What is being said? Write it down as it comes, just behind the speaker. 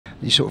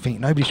you sort of think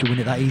nobody should win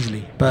it that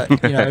easily. But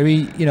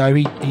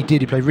he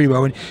did. He played really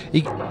well, and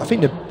I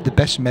think the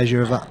best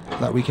measure of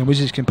that weekend was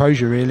his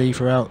composure really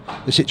throughout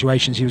the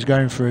situations he was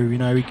going through.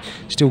 He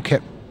still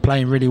kept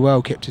playing really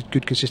well, kept a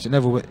good consistent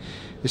level. But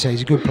they say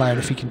he's a good player, and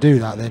if he can do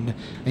that, then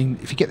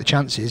if you get the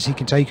chances, he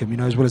can take them.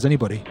 As well as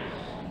anybody.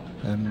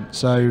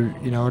 So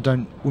I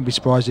wouldn't be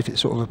surprised if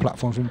it's sort of a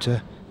platform for him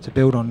to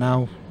build on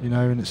now.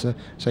 And it's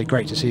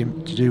great to see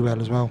him to do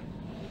well as well.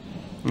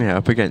 Yeah,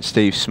 up against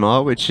Steve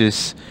Smart, which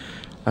is,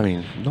 I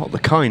mean, not the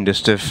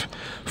kindest of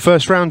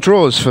first round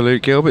draws for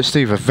Luke Gilbert.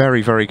 Steve, a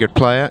very, very good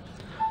player.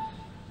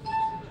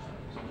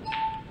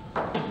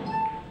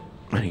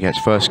 And he gets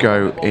first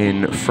go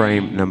in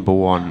frame number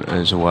 1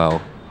 as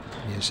well.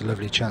 Yeah, it's a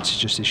lovely chance. It's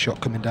just his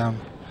shot coming down.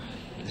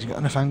 Has he got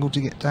enough angle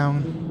to get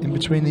down in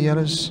between the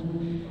yellows?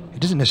 He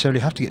doesn't necessarily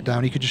have to get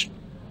down. He could just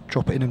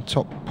drop it in and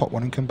pot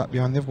one and come back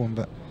behind the other one,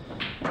 but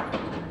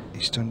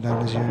he's done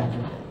down as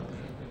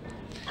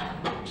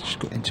just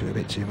got into it a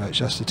bit too much.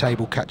 That's the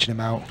table catching him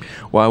out.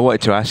 Well, I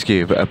wanted to ask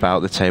you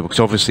about the table, because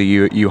obviously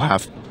you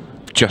have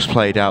just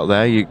played out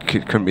there. You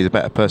couldn't be the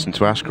better person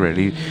to ask,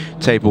 really.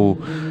 Table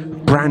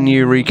brand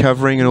new,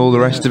 recovering and all the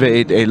rest of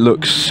it. It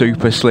looks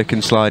super slick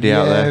and slidey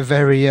out there.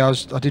 Very. I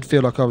did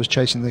feel like I was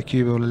chasing the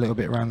cue ball a little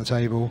bit around the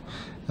table,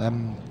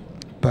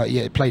 but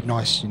yeah, it played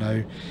nice.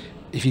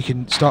 If you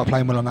can start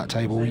playing well on that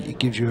table, it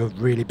gives you a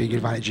really big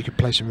advantage. You could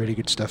play some really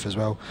good stuff as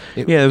well.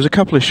 Yeah, there was a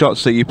couple of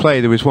shots that you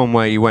played. There was one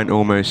where you went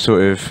almost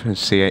sort of,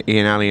 let's see,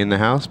 Ian Alley in the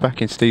house,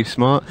 back in Steve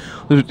Smart.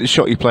 There was a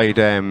shot you played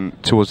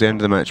towards the end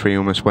of the match where you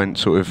almost went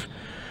sort of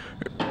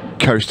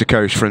coast to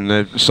coast from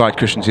the side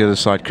cushion to the other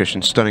side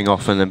cushion, stunning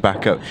off and then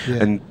back up. Yeah.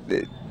 And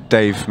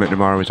Dave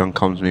McNamara was on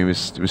comms with me,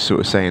 was sort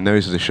of saying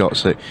those are the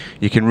shots that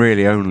you can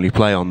really only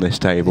play on this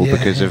table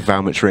because of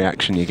how much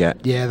reaction you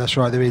get. Yeah, that's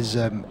right. There is,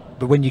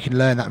 but when you can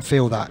learn that and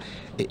feel that,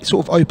 it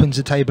sort of opens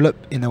the table up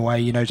in a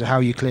way, to how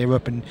you clear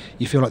up, and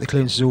you feel like the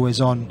clearance is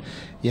always on.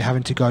 You're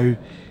having to go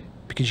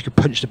because you can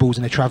punch the balls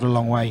and they travel a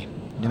long way.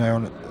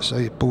 So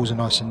the balls are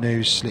nice and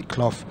new, slick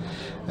cloth.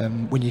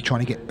 When you're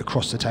trying to get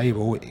across the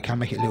table, it can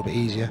make it a little bit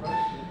easier.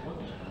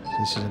 So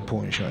this is an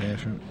important shot here.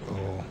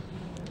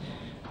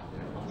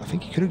 I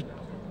think he could have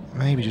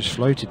maybe just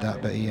floated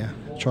that, but he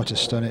tried to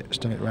stun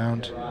it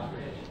round.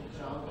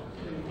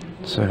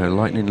 So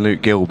Lightning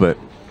Luke Gilbert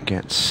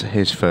gets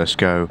his first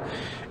go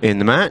in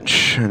the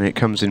match, and it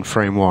comes in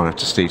frame 1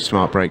 after Steve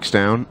Smart breaks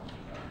down.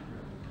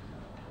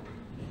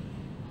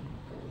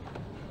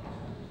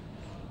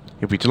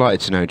 You'll be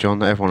delighted to know, John,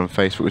 that everyone on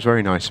Facebook was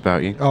very nice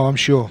about you. Oh, I'm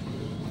sure.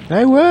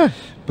 They were.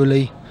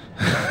 Bully.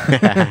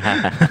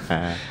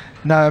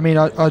 No, I mean,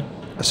 I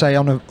say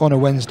on a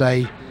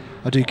Wednesday,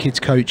 I do kids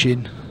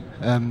coaching.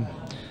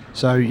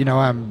 So,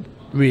 I'm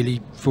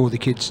really for the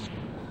kids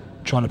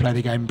trying to play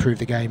the game, improve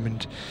the game.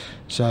 And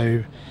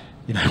so,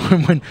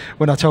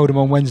 when I told him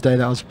on Wednesday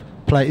that I was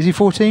playing, is he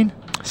 14?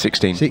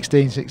 16.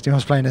 16. I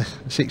was playing a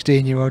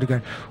 16-year-old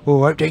going,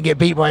 oh, I hope don't get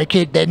beat by a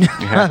kid then.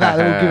 That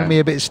all giving me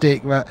a bit of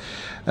stick. But,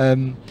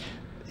 I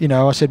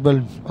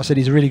said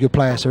he's a really good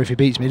player, so if he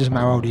beats me, it doesn't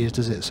matter how old he is,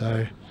 does it?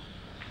 So.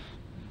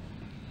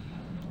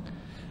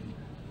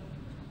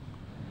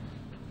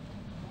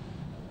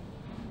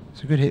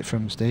 It's a good hit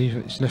from Steve.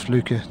 It's left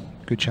Luke a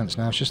good chance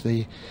now. It's just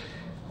the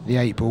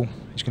 8 ball.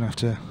 He's going to have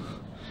to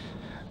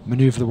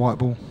manoeuvre the white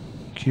ball,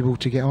 cue ball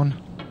to get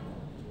on.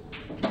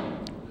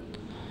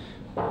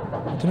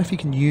 I don't know if he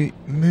can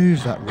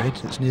move that red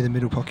that's near the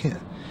middle pocket.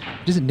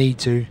 He doesn't need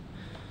to.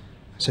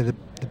 So the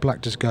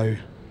black does go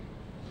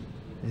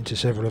into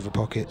several other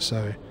pockets.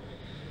 So,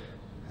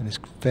 and there's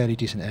fairly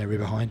decent area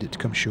behind it to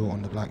come short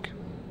on the black.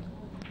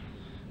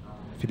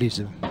 If he leaves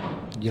the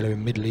yellow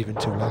in middle even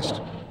till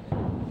last.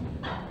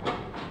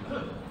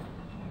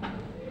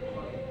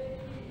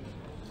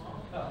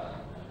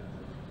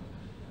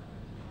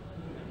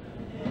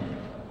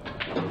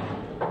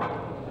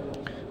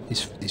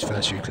 His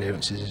first few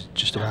clearances is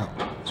just about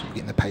sort of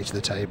getting the pace of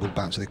the table,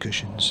 bounce of the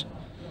cushions.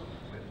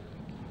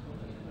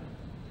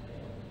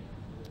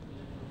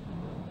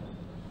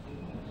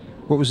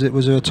 What was it?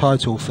 Was there a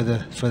title for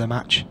the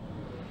match?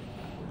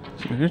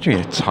 What do you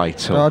mean a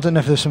title? I don't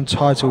know if there's some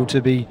title to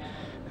be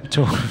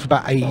talking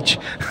about age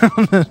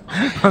on the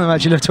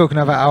match. You love talking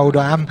about how old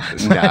I am.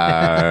 No,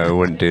 I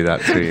wouldn't do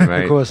that to you,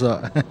 mate. Of course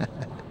not.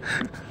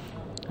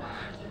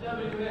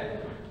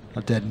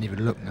 I didn't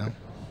even look now.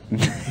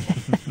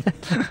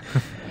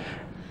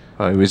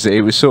 Well,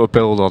 it was sort of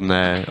billed on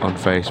there on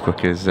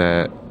Facebook as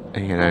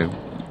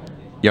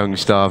young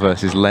star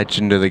versus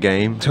legend of the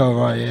game. Oh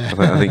right, yeah.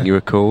 I think you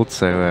were called,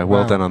 so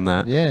well done on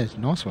that. Yeah,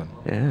 nice one.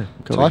 Yeah,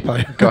 typo.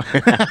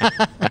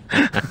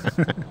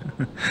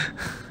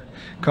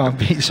 Can't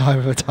beat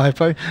Simon with a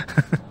typo.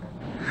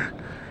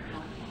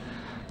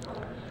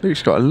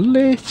 Luke's got a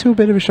little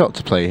bit of a shot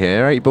to play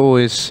here. 8 ball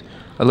is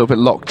a little bit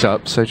locked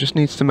up, so just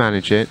needs to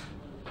manage it.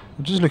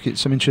 I'll just look at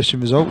some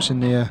interesting results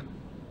in the.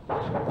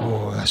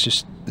 Oh, that's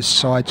just the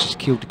side just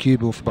killed the cue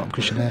ball for bottom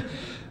cushion there.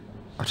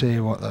 I'll tell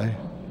you what though,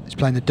 he's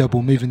playing the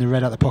double, moving the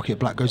red out of the pocket.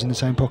 Black goes in the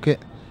same pocket.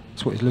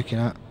 That's what he's looking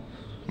at.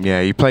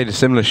 Yeah, you played a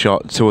similar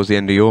shot towards the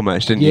end of your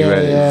match, didn't you?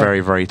 Yeah. Very,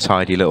 very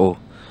tidy little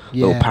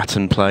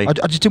pattern play. I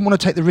just didn't want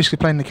to take the risk of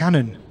playing the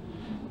cannon.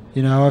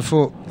 You know, I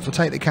thought if I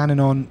take the cannon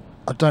on,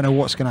 I don't know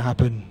what's going to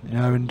happen. You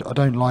know, and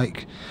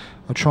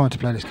I'm trying to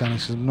play this cannon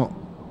because I'm not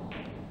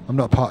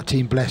a part of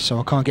Team Blessed, so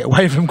I can't get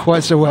away from them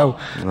quite so well.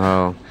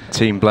 Oh,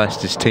 Team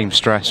Blessed is Team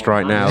Stressed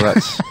right now.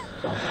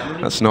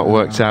 That's not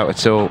worked out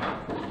at all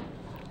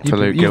for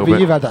Luke Gilbert.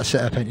 You've had that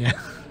set up, haven't you?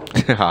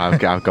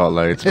 I've got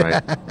loads,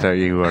 mate. Don't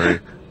you worry.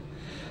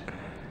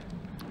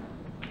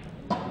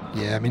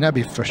 Yeah, I mean, that'd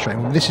be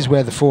frustrating. This is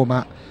where the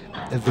format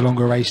of the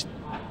longer race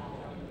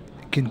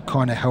can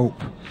kind of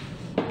help.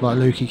 Like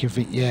Luke, he can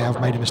think, yeah,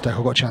 I've made a mistake.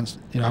 I've got a chance.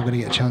 You know, I'm going to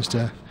get a chance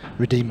to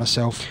redeem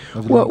myself.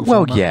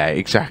 Well, yeah,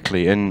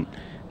 exactly. And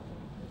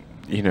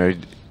you know,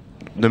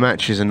 the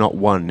matches are not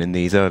won in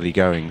these early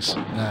goings.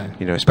 No.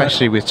 You know,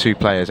 especially with two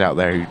players out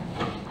there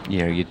who, you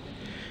know, you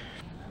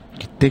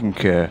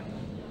think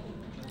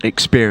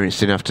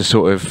experienced enough to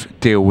sort of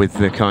deal with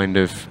the kind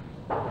of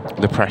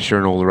the pressure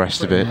and all the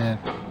rest of it. Yeah.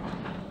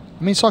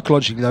 I mean,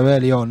 psychologically though,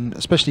 early on,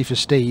 especially for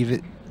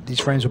Steve, these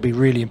frames will be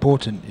really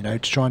important. You know,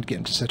 to try and get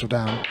him to settle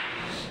down.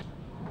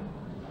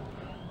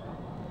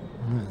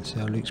 Right, let's see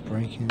how Luke's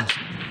breaking.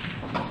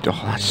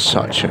 Oh, that's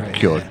such a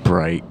good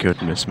break.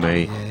 Goodness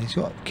me. Yeah, he's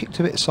got kicked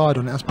a bit aside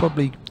on it. That's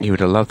probably. He would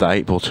have loved that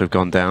 8-ball to have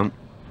gone down.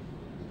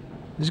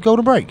 Is it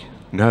golden break?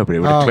 No, but it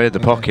would have cleared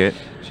the pocket.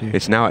 Phew.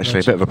 It's now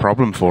actually a bit of a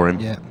problem for him.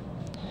 Yeah.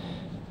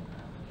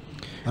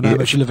 I know how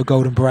much you love a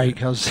golden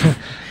break. I was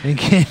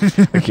thinking.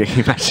 I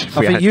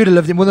think you'd have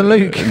loved it more than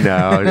Luke.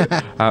 No,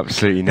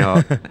 absolutely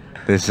not.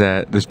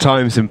 There's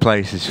times and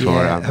places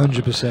for it.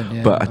 100%.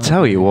 Yeah. But I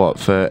tell you what,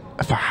 for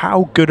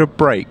how good a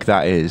break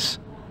that is,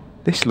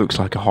 this looks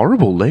like a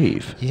horrible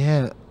leave.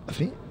 Yeah, I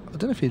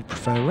don't know if you'd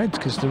prefer reds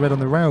because the red on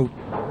the rail,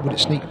 would it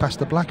sneak past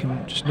the black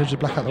and just nudge the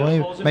black out the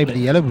way? Maybe the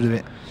yellow will do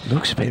it.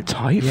 Looks a bit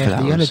tight for that.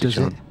 Yeah, the yellow does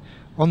it.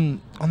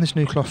 On this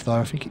new cloth though,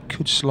 I think it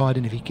could slide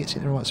in if he gets it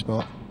in the right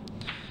spot.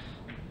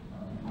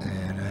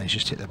 And he's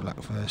just hit the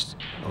black first.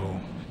 Oh,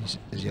 has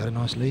he had a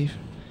nice leave?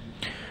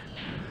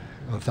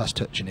 Well, if that's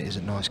touching it,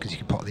 isn't nice because he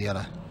can pot the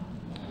yellow,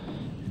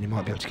 and he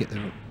might be able to get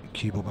the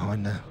cue ball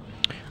behind there.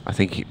 I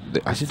think.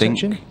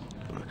 Touching?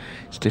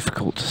 It's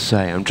difficult to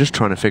say. I'm just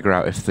trying to figure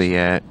out if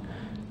the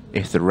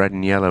red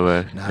and yellow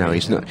are. No,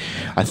 he's not.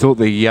 I thought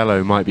the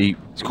yellow might be.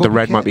 The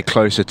red might be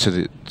closer to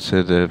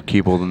the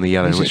cue ball than the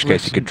yellow, in which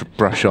case he could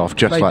brush off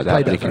just like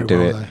that. But he can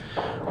do it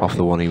off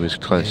the one he was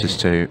closest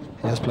to.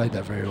 He has played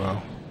that very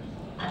well.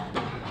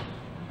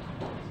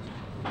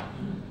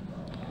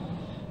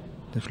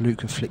 If Luke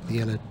can flick the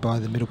yellow by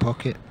the middle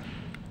pocket.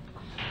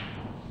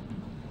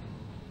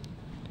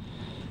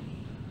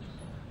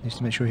 Needs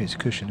to make sure he hits a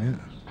cushion,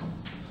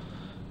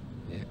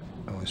 yeah.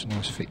 Oh, it's a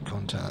nice thick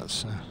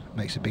contact.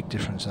 Makes a big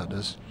difference, that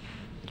does.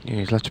 Yeah,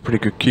 he's left a pretty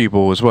good cue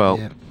ball as well.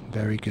 Yeah,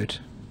 very good.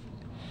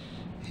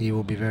 He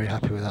will be very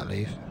happy with that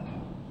leave.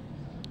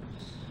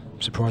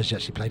 I'm surprised he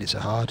actually played it so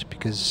hard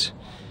because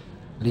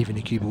leaving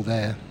the cue ball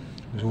there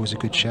was always a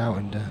good shout,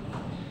 and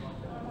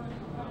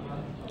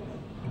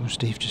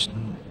Steve just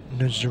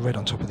nudged the red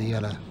on top of the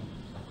yellow.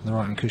 On the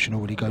right hand cushion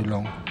already go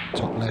long,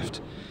 top left.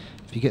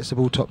 If he gets the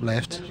ball top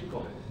left,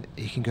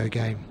 he can go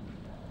game.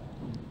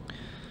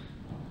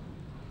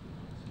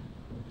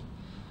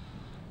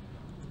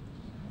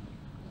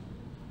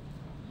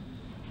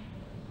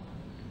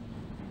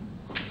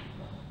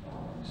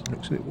 It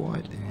looks a bit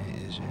wide. Yeah,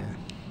 it is, yeah.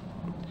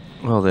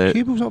 Well, the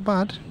cue ball's not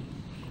bad.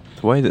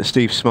 The way that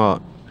Steve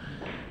Smart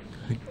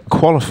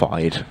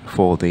qualified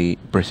for the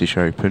British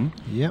Open,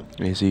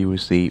 is he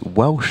was the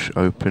Welsh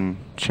Open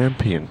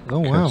champion,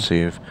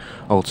 courtesy of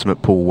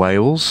Ultimate Pool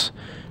Wales.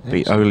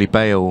 Beat Oli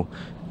Bale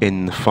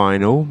in the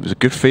final. It was a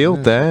good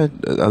field there.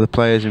 Other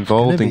players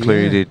involved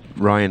included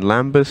Ryan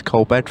Lambeth,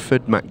 Cole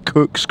Bedford, Matt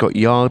Cook, Scott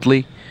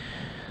Yardley.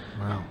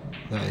 Wow,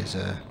 that is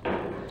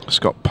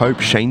Scott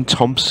Pope, Shane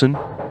Thompson,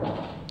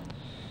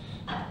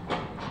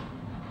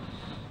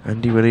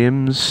 Andy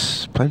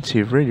Williams.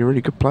 Plenty of really,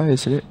 really good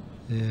players in it.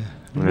 Yeah.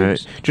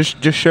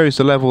 Just shows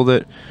the level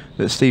that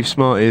Steve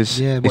Smart is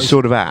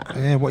sort of at.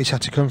 Yeah, what he's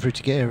had to come through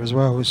to get here as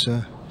well. Was,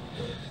 I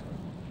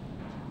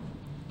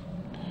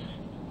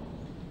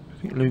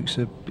think Luke's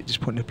a bit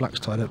disappointed the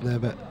black's tied up there,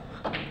 but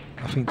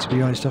I think, to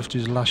be honest, after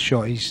his last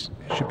shot, he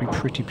should be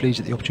pretty pleased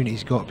at the opportunity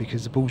he's got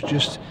because the ball's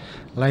just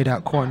laid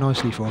out quite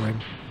nicely for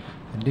him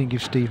and didn't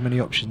give Steve many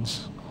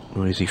options.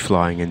 Or is he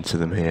flying into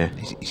them here?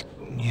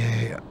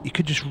 Yeah,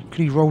 could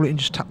he roll it and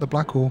just tap the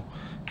black, or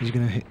he's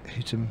going to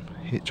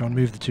try and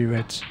move the two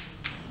reds.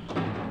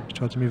 He's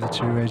tried to move the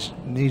two reds.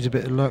 Needs a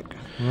bit of luck.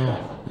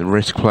 Oh. The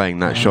risk playing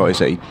that shot is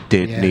that he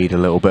did need a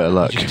little bit of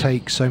luck. He just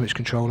takes so much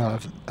control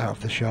out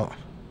of the shot.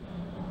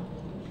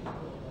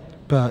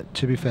 But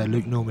to be fair,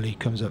 Luke normally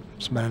comes up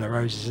smelling at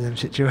roses in them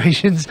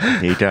situations.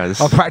 He does.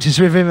 I've practiced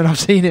with him and I've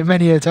seen it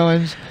many a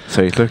times.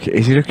 So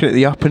is he looking at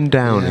the up and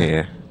down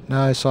here?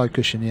 No, side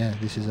cushion. Yeah,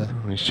 this is a.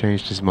 Oh, he's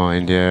changed his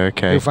mind. Yeah,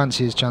 okay. He'll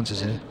fancy his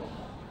chances here.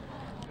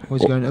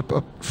 Where's he going? Up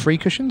 3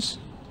 cushions?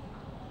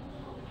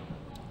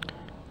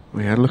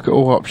 We had a look at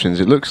all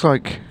options. It looks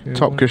like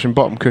top cushion,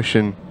 bottom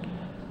cushion,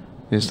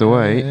 is the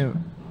way. Yeah.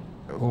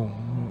 Oh,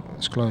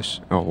 it's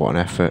close. Oh, what an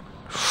effort.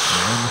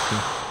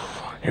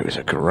 It was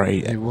a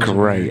great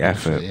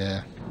effort.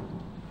 Yeah.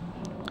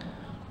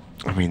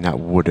 I mean, that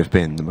would have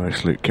been the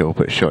most Luke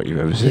Gilbert shot you've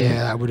ever seen.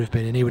 Yeah, that would have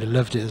been, and he would have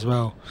loved it as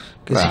well.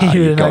 Because He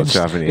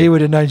would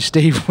have known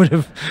Steve would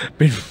have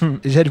been,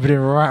 his head would have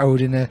been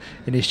rattled in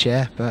his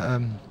chair.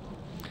 But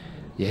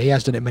yeah, he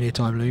has done it many a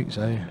time, Luke.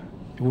 So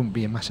it wouldn't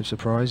be a massive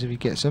surprise if he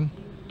gets them.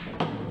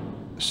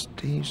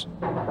 Steve's.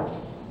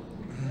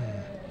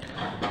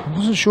 I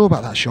wasn't sure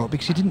about that shot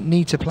because he didn't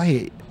need to play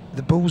it.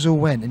 The balls all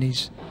went, and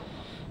he's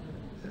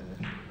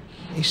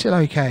still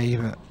okay.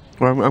 But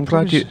well, I'm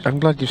glad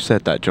you've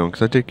said that, John,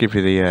 because I did give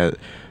you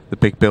the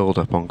big build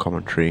up on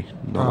commentary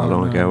not that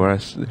long ago, where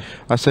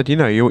I said, you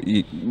know,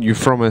 you're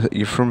from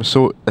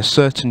a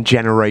certain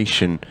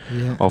generation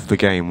of the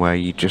game where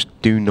you just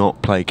do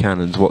not play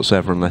cannons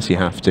whatsoever unless you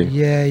have to.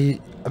 Yeah,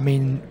 I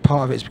mean,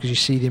 part of it's because you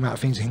see the amount of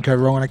things that can go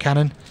wrong on a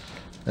cannon,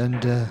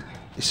 and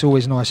it's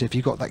always nice if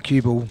you've got that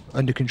cue ball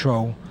under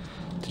control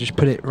to just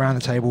put it around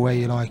the table where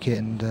you like it.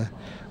 And I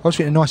always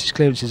think the nicest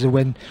clearances are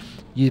when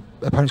your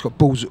opponent's got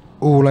balls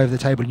all over the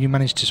table and you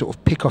manage to sort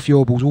of pick off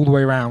your balls all the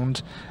way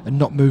around and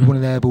not move one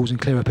of their balls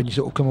and clear up, and you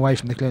sort of come away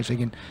from the clearance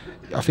thinking,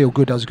 I feel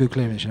good, that was a good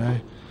clearance, you know.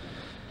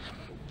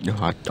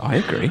 No, I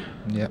agree.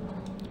 Yeah,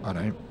 I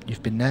know,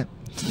 you've been there.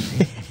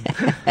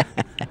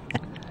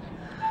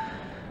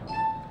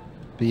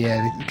 But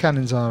yeah, the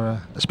cannons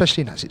are,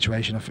 especially in that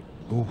situation, I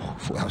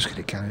thought that was good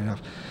at cannon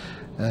enough.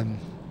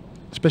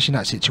 Especially in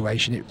that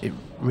situation, it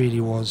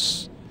really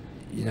was,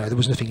 you know, there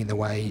was nothing in the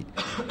way.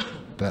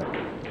 But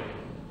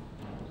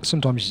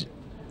sometimes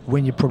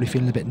when you're probably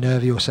feeling a bit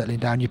nervy or settling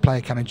down, you play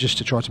a cannon just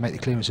to try to make the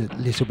clearance a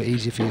little bit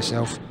easier for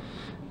yourself.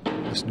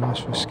 That's nice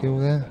for a skill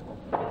there.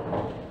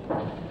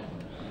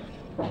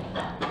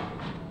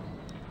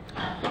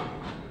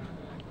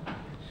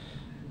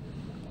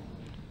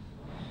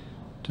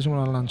 Doesn't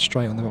want to land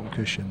straight on the bottom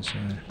cushion, so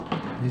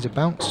needs a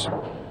bounce.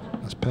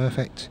 That's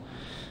perfect.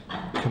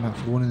 Come out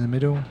for the one in the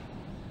middle.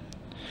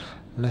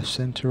 Left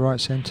centre, right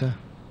centre.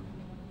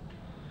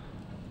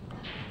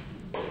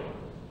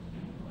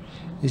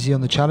 Is he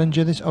on the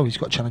Challenger? Oh, he's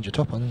got Challenger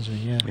top on, doesn't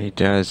he? Yeah. He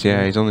does,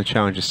 yeah. He's on the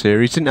Challenger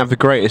series. Didn't have the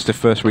greatest of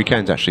first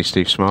weekends, actually,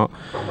 Steve Smart.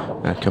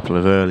 A couple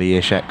of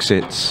early-ish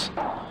exits.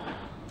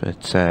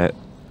 But,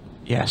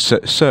 yeah,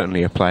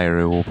 certainly a player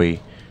who will be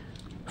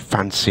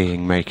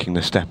fancying making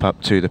the step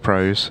up to the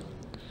pros.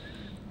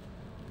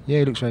 Yeah,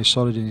 he looks very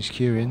solid in his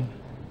cueing.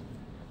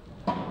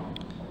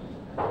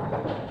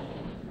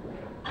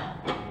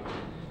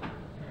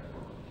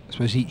 I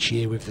suppose each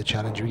year with the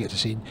Challenger we get to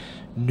see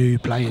new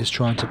players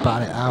trying to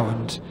battle it out,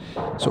 and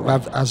sort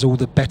of as all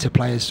the better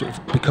players sort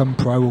of become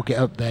pro or get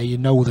up there, you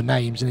know all the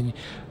names, and then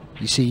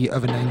you see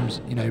other names,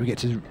 you know, we get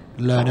to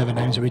learn other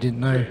names that we didn't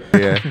know.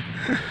 Yeah.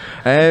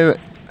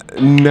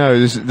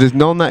 No, there's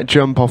none that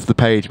jump off the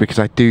page, because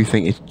I do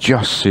think it's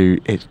just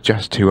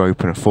too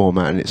open a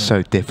format and it's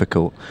so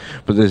difficult.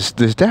 But there's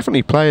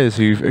definitely players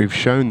who've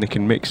shown they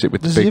can mix it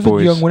with the big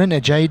boys. There's a young one, isn't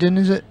there? Jaden,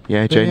 is it?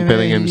 Yeah, Jaden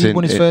Billingham's he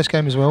won his first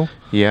game as well.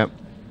 Yeah.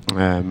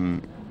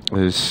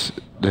 There's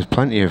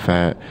plenty of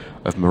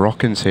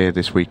Moroccans here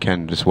this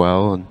weekend as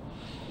well, and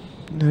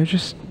you know,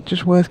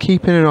 just worth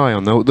keeping an eye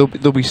on.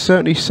 There'll be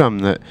certainly some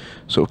that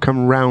sort of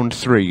come round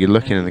 3. You're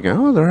looking and they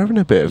go, oh, they're having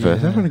a bit of they're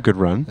having a good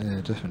run.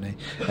 Yeah, definitely.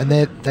 And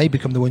they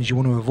become the ones you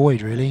want to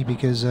avoid, really,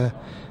 because they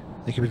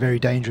can be very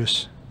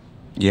dangerous.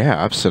 Yeah,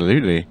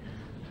 absolutely.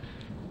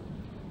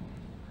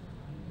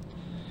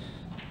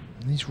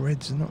 And these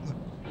reds are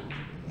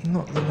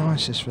not the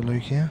nicest for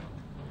Luke here.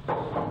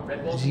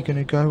 Is he going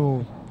to go,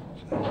 or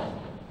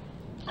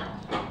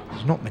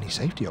there's not many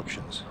safety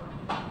options.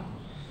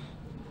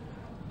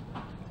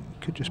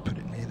 Could just put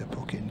it near the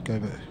pocket and go,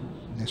 but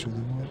that's all the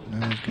white.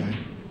 No, he's going.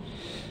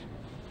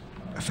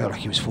 I felt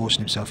like he was forcing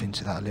himself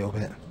into that a little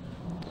bit.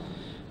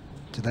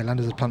 Did they land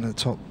as a plant at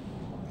the top?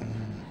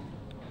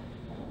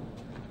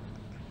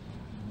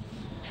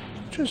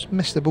 Just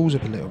messed the balls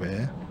up a little bit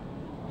here.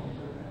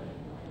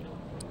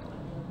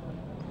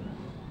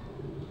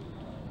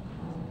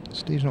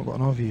 Steve's not got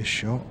an obvious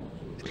shot.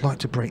 He'd like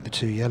to break the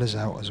 2 yellows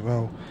out as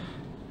well.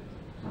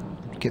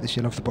 Get this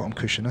yellow off the bottom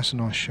cushion. That's a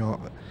nice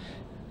shot. But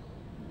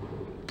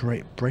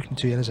breaking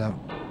 2 yellows out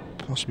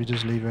possibly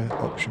does leave an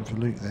option for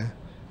Luke there.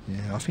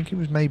 Yeah, I think he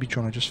was maybe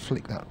trying to just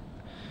flick that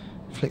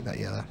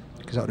yellow,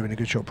 because that would have been a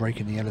good shot,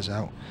 breaking the yellows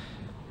out.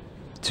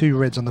 2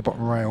 reds on the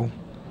bottom rail.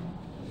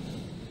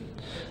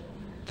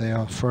 They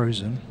are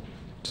frozen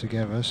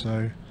together,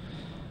 so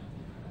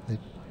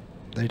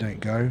they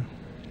don't go.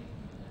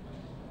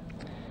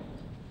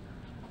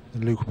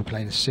 And Luke will be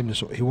playing a similar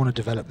sort. He'll want to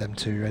develop them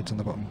 2 reds on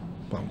the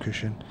bottom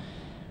cushion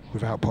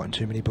without potting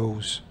too many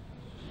balls.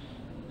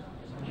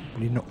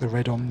 Will he knock the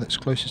red on that's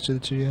closest to the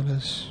 2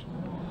 yellows?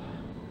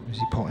 Or is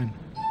he potting?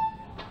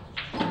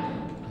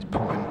 He's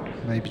potting.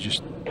 Maybe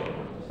just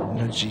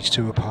nudge these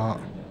 2 apart.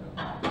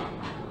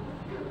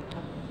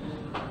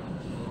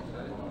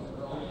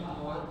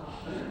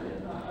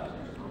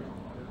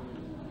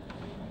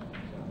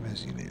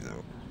 Where's he leave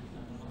though?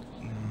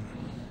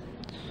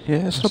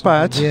 Yeah, it's not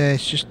bad. Yeah,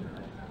 it's just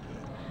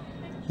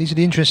these are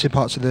the interesting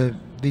parts of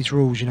these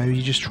rules. You know,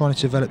 you're just trying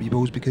to develop your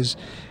balls because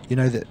you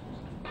know that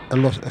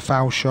a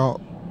foul shot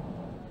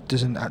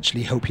doesn't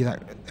actually help you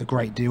a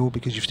great deal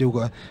because you've still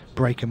got to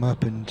break them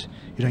up and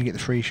you don't get the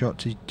free shot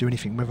to do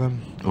anything with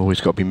them. Always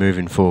got to be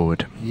moving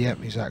forward.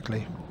 Yep,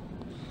 exactly.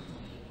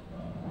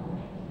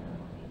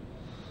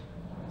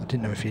 I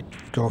didn't know if he'd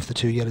go off the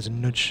 2 yellows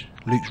and nudge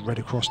Luke's red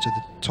across to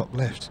the top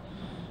left.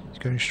 He's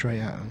going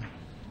straight at him.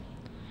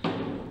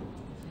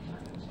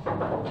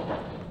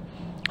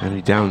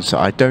 Only downside,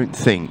 I don't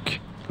think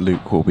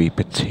Luke will be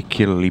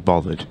particularly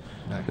bothered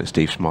that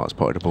Steve Smart's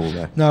potted a ball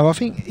there. No, I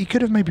think he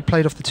could have maybe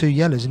played off the 2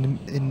 yellows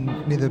in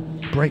near the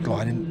break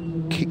line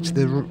and kicked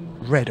the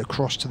red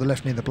across to the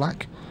left near the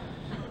black,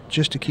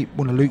 just to keep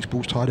one of Luke's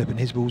balls tied up and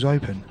his balls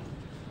open.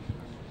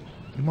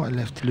 We might have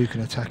left Luke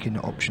an attacking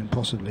option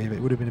possibly, but it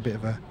would have been a bit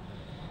of a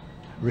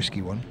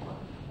risky one.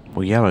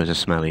 Well, yellows are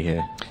smelly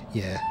here.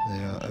 Yeah,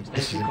 they are.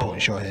 This is an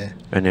important shot here.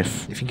 And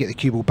if you can get the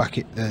cue ball back,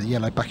 the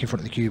yellow back in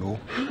front of the cue ball,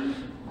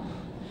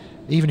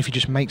 even if he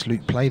just makes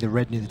Luke play the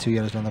red near the 2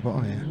 yellows down the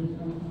bottom here,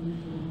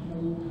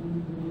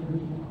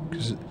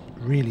 because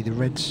really the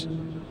reds,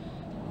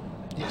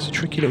 yeah, it's a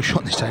tricky little shot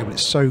on this table.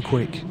 It's so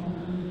quick.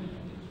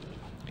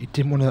 He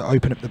didn't want to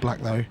open up the black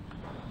though.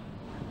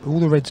 All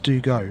the reds do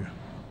go.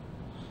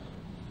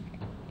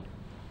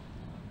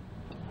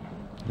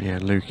 Yeah,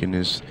 Luke in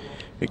his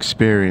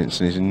experience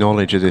and his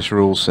knowledge of this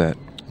rule set,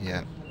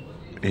 yeah,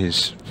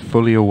 is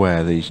fully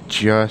aware that he's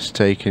just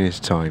taking his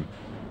time.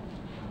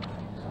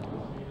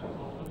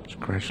 Just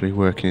gradually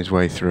working his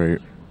way through.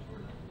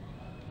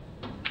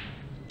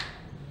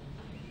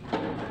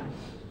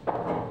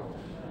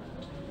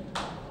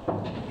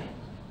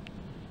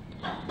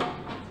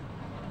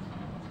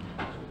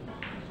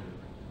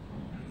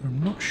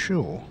 I'm not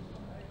sure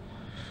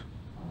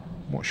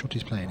what shot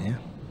he's playing here.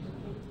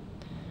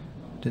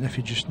 Don't know if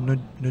he just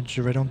nudged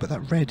the red on, but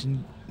that red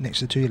next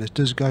to the 2 yellows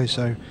does go,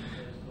 so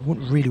I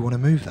wouldn't really want to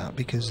move that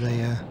because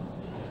they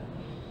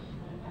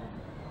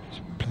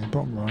playing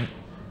bottom right.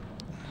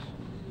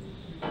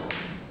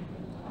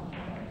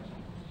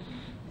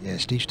 Yeah,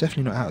 Steve's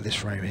definitely not out of this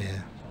frame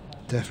here.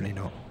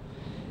 Definitely not.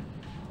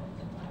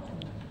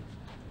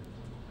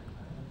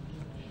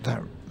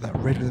 That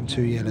red with them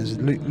 2 yellows.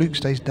 Luke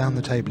stays down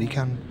the table. He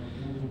can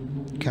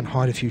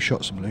hide a few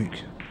shots from Luke.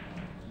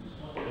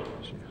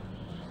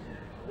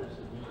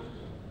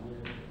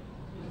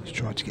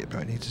 Tried to get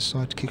back near to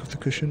side to kick off the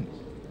cushion.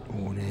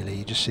 Oh, nearly.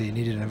 You just see he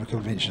needed another couple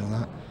of inches on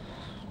that.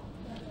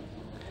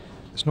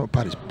 It's not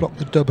bad. It's blocked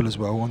the double as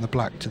well on the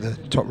black to the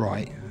top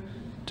right.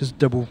 Does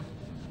double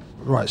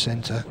right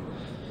centre.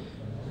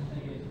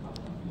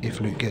 If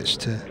Luke gets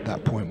to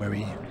that point where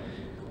he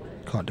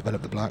can't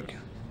develop the black.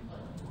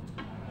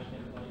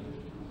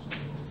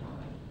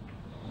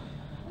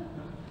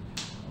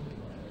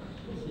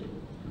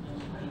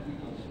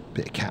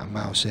 Bit of cat and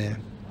mouse here.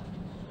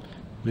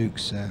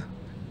 Luke's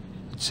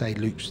say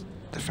Luke's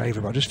the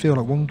favourite, but I just feel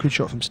like one good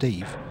shot from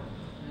Steve.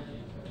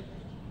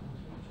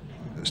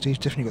 Steve's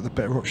definitely got the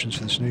better options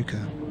for the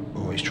snooker.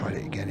 Oh, he's tried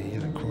it again. He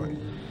hasn't quite.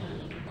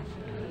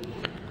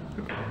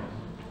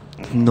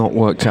 Not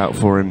worked out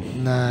for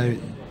him. No,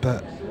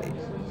 but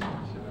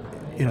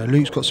you know,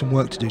 Luke's got some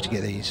work to do to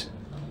get these.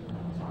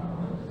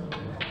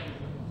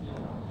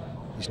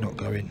 He's not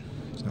going.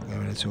 He's not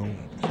going at all.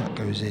 If that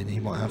goes in,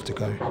 he might have to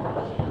go.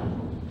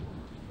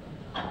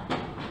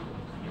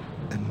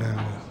 And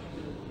now.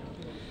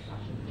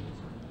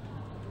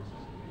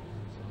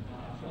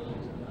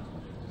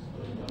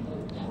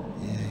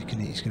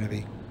 He's going to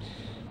be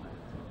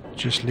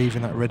just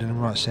leaving that red in the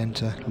right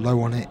centre,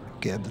 low on it,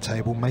 get up the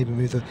table,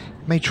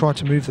 may try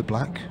to move the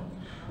black,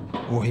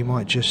 or he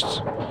might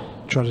just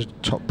try to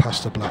top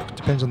past the black.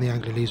 Depends on the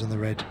angle he leaves on the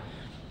red.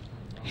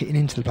 Hitting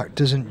into the black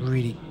doesn't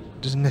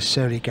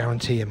necessarily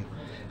guarantee him,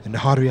 and the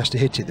harder he has to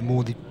hit it, the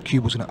more the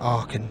cue ball's going to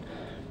arc, and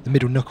the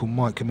middle knuckle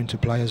might come into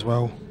play as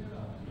well.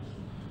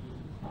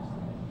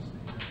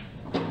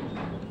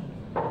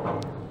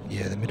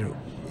 Yeah, the middle.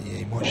 Yeah,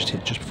 he might just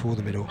hit just before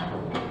the middle.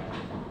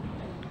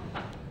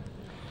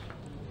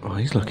 Oh,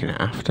 he's looking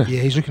at after.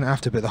 Yeah, he's looking at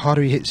after, but the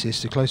harder he hits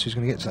this, the closer he's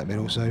going to get to that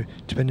middle, so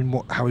depending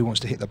on how he wants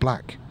to hit the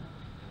black.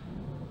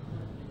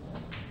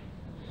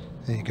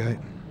 There you go.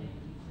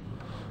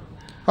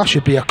 I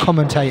should be a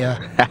commentator.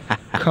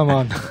 Come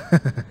on.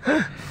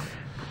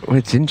 Well,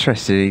 it's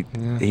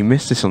interesting. He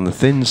missed this on the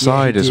thin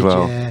side as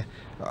well. Yeah,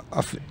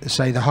 I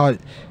say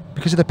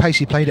because of the pace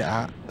he played it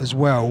at as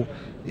well,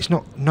 it's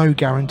no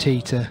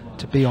guarantee to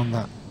be on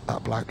that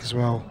black as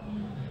well.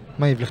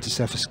 May have left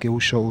himself a skill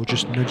shot or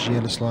just nudged the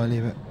yellow slightly,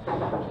 but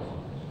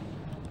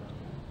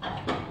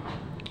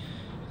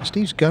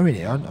Steve's going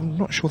here. I'm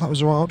not sure that was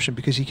the right option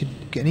because he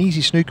could get an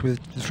easy snooker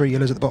with the 3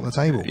 yellows at the bottom of the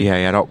table. Yeah,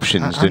 he had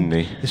options, didn't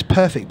he? It's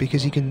perfect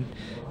because he can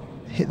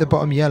hit the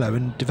bottom yellow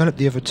and develop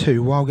the other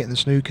 2 while getting the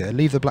snooker,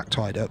 leave the black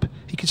tied up.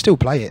 He could still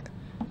play it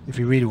if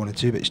he really wanted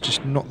to, but it's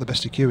just not the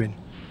best of cueing.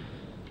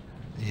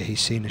 Yeah,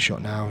 he's seen the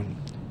shot now, and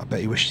I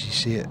bet he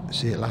wishes he'd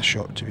see it last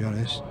shot, to be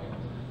honest.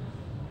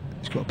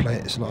 He's got to play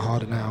it. It's a lot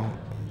harder now.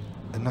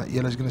 And that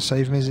yellow's going to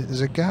save him.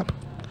 There's a gap.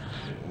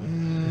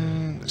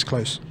 It's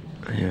close.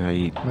 Yeah,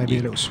 maybe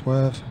a little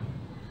swerve.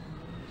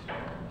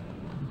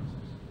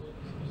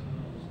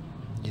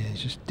 Yeah,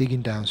 he's just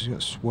digging down, so he's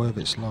got to swerve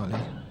it slightly.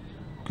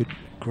 Good,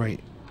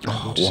 great.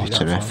 Oh,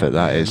 what an effort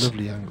that is.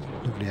 Lovely angle,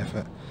 lovely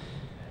effort.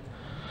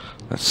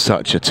 That's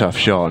such a tough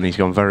shot, and he's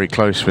gone very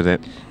close with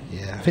it.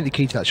 Yeah, I think the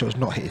key to that shot is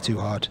not hit it too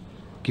hard.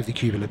 Give the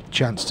cube a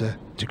chance to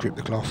grip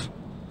the cloth.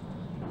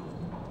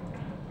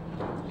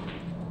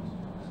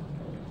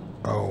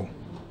 Oh,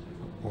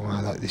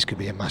 wow, this could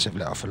be a massive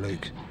let off for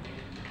Luke.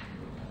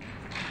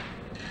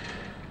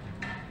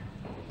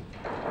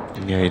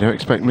 Yeah, you don't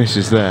expect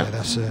misses there.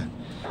 Yeah,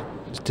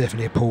 it's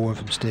definitely a poor one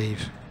from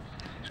Steve.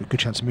 He's got a good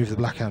chance to move the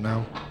black out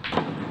now.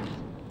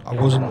 I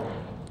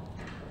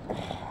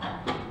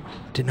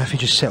didn't know if he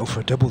just settled for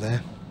a double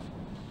there.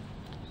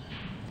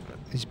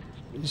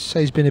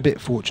 He's been a bit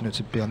fortunate,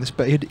 to be honest,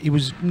 but he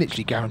was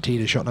literally guaranteed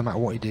a shot no matter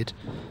what he did.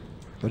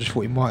 I just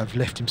thought he might have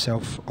left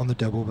himself on the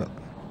double, but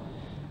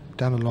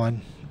down the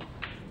line,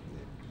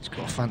 he's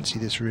got to fancy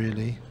this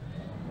really.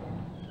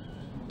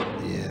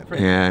 Yeah.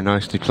 Yeah,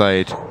 nicely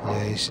played.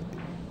 Yeah,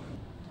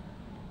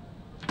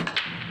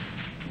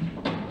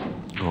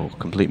 Oh,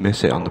 complete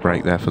miss it on the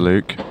break there for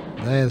Luke.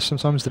 They're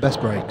sometimes the best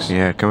breaks.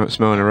 Yeah, come up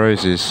smelling the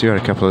roses. You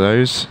had a couple of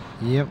those.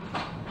 Yep.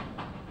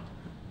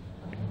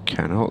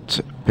 Cannot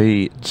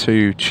be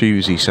too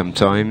choosy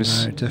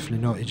sometimes. No, definitely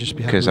not. You just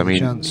be happy with the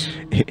chance.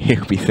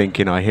 He'll be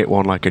thinking I hit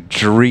one like a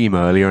dream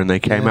earlier and they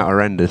came out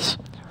horrendous.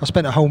 I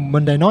spent a whole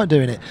Monday night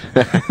doing it.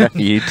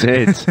 You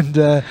did. And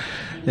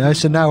you know,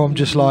 so now I'm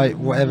just like,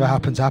 whatever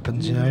happens,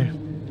 happens. You know.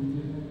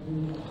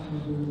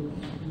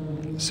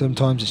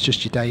 Sometimes it's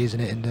just your day, isn't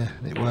it? And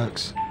it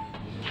works.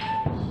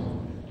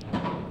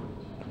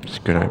 It's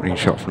a good opening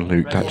shot from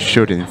Luke. That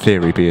should, in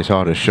theory, be his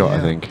hardest shot,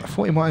 I think. I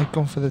thought he might have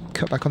gone for the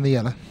cutback on the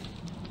yellow.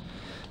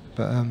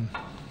 But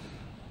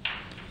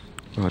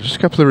well, just a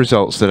couple of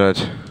results that I'd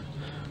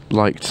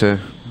like to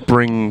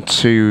bring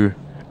to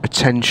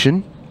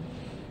attention.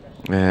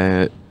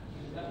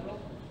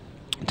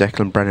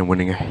 Declan Brennan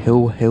winning a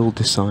hill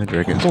decider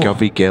against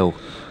Govey Gill.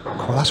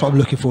 Well, that's what I'm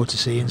looking forward to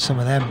seeing some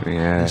of them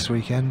this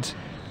weekend.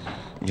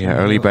 Yeah,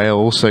 Early Bale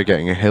also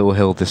getting a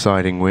hill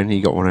deciding win.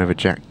 He got one over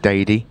Jack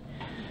Dady.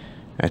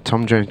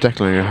 Tom Jones,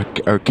 Declan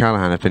and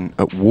O'Callaghan have been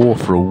at war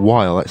for a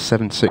while. That's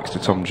 7-6 to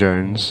Tom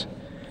Jones.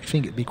 I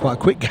think it'd be quite a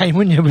quick game,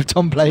 wouldn't you, with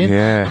Tom playing?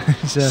 Yeah,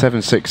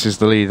 7-6 is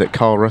the lead that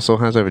Carl Russell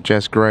has over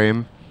Jez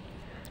Graham.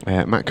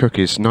 Matt Cook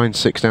is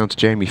 9-6 down to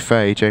Jamie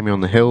Fay. Jamie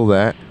on the hill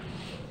there.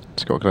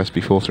 Scott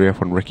Gillespie 4-3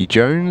 up on Ricky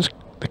Jones.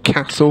 The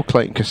Castle,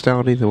 Clayton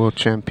Castaldi, the world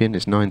champion,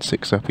 is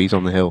 9-6 up. He's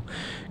on the hill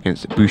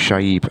against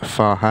Bouchaib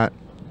Farhat,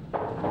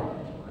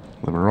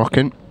 the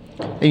Moroccan.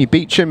 Amy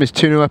Beecham is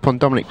 2-0 up on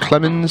Dominic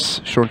Clemens.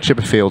 Sean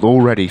Chipperfield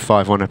already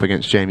 5-1 up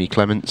against Jamie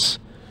Clements.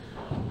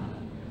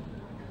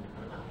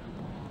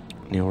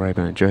 Neil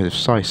Rayburn and Joseph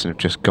Sison have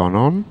just gone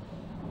on.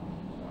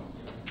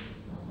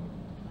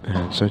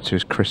 And so too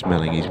is Chris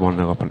Milling. He's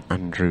 1-0 up on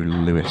Andrew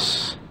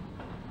Lewis.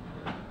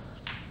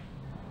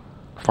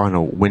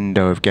 Final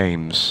window of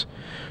games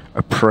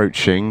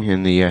approaching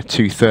in the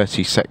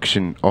 2:30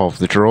 section of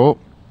the draw.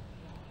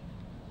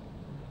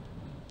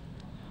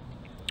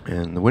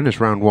 And the winners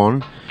round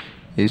one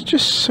is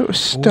just sort of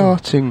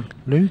starting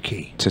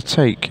to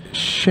take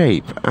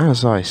shape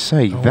as I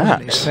say that. I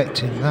wasn't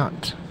expecting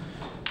that.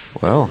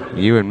 Well,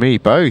 you and me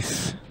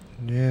both.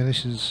 Yeah,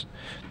 this is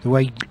the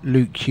way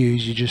Luke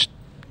cues. You just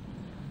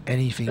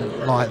anything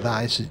like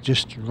that. It's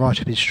just right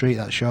up his street.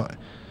 That shot.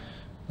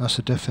 That's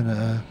a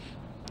definite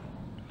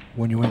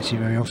one you won't see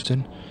very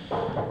often.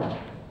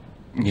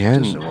 Yeah,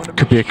 and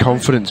could be a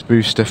confidence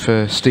booster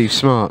for Steve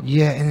Smart.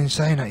 Yeah, and in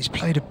saying that, he's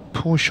played a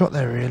poor shot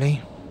there,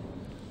 really.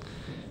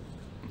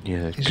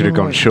 Yeah, could have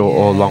gone short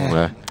or long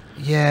there.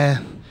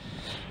 Yeah.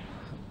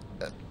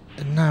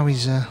 And now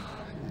he's going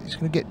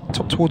to get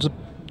top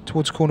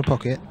towards corner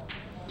pocket.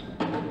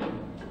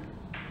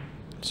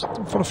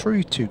 Didn't follow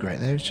through too great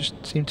there. It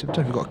just seemed to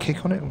have got a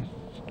kick on it.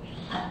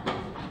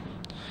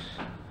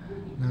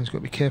 Now he's got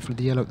to be careful of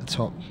the yellow at the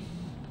top.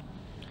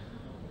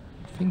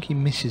 I think he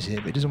misses it,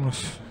 but he doesn't want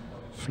to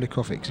flick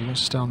off it because he wants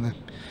to stay on the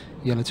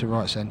yellow to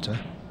right centre.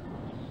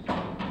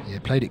 Yeah,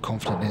 played it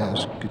confidently. That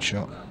was a good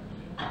shot.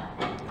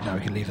 Now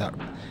we can leave that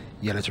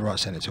yellow to right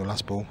centre till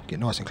last ball. Get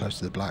nice and close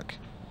to the black.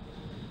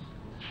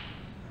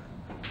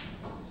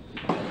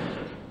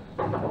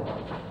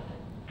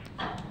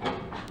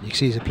 You can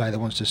see he's a player that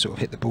wants to sort of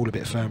hit the ball a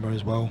bit firmer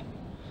as well.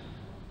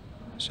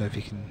 So if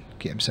he can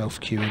get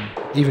himself cueing,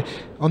 even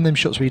on them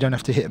shots where you don't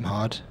have to hit them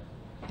hard,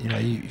 you know,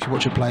 if you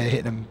watch a player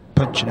hitting them,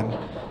 punching them,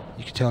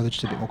 you can tell they're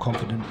just a bit more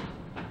confident.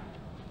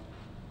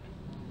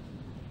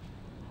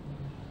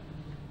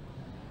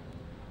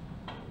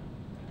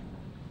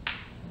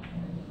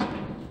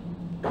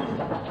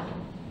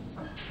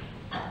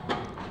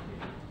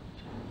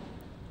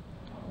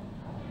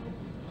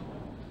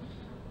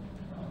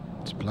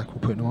 It's Blackwell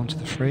putting them on to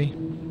the 3.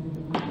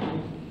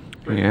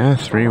 Yeah,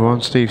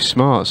 3-1 Steve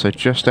Smart. So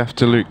just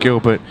after Luke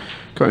Gilbert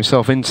got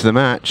himself into the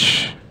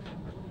match.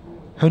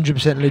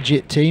 100%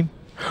 legit team.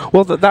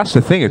 Well, that's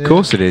the thing. Of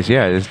course it is.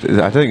 Yeah, I don't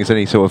think there's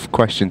any sort of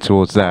question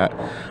towards that.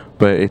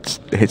 but it's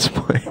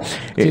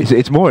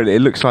more.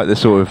 It looks like the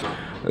sort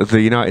of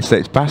the United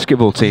States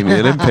basketball team in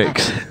the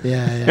Olympics.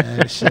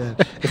 Yeah.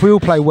 If we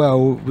all play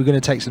well, we're going to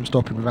take some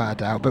stopping without a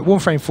doubt. But one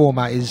frame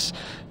format is,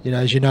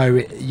 as you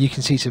know, you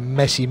can see some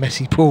messy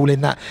pool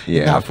in that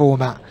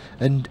format.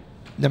 And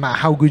no matter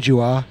how good you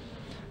are,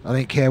 I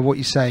don't care what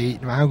you say,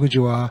 no matter how good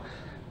you are,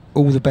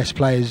 all the best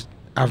players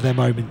have their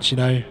moments,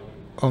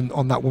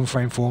 on that one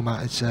frame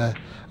format. It's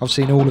I've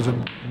seen all of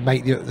them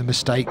make the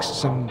mistakes,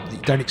 some that you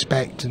don't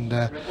expect, and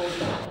a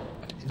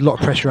lot of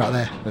pressure out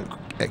there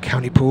at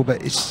county pool,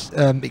 but it's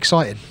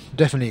exciting,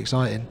 definitely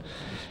exciting.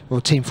 Well,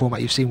 team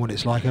format, you've seen what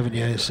it's like, haven't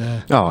you? It's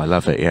oh, I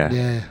love it.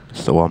 Yeah,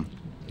 it's the one.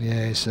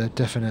 Yeah, it's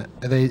definite.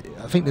 I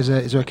think is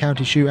there a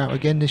county shootout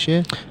again this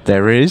year?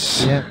 There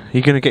is. Yeah. Are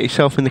you going to get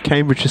yourself in the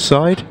Cambridgeshire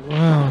side?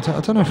 Well,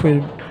 I don't know if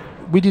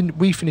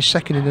we finished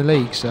second in the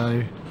league,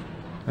 so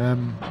we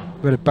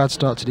had a bad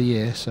start to the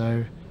year.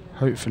 So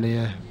hopefully,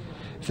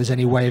 if there's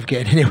any way of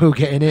getting in it, we'll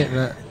get in it.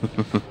 But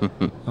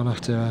I'll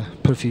have to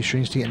put a few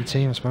strings to get in the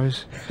team, I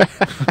suppose.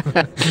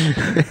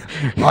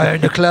 I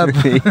own the club.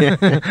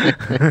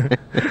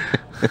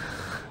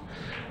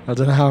 I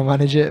don't know how I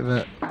manage it,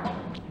 but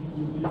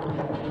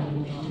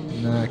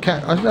no, I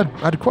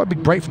had quite a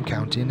big break from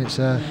county, and it's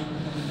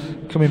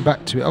coming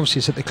back to it. Obviously,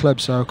 it's at the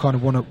club, so I kind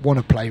of want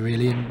to play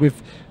really. And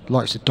with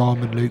likes of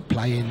Dom and Luke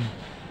playing,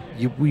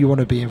 you want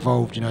to be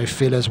involved.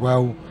 Phil as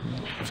well.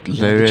 Lewis,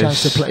 the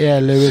chance to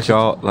play, Lewis,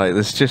 Scott,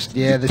 there's just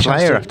the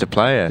player after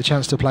player. The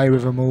chance to play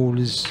with them all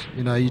is,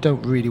 you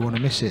don't really want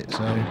to miss it.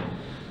 So,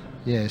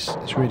 yes,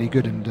 it's really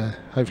good, and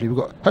hopefully we've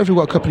got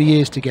a couple of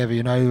years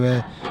together.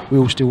 Where we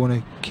all still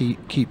want to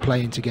keep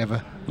playing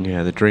together.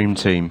 Yeah, the dream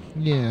team.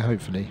 Yeah,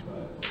 hopefully.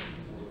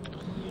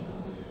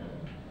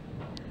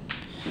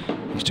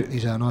 He's took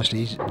these out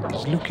nicely. He's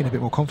looking a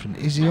bit more confident.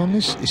 Is he on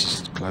this?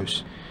 This is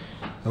close.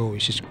 Oh,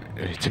 it's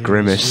a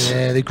grimace.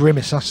 Yeah, the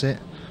grimace. That's it.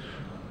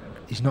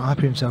 He's not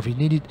happy with himself. He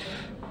needed.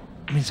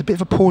 It's a bit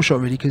of a poor shot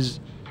really, because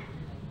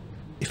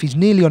if he's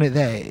nearly on it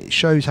there, it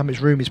shows how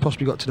much room he's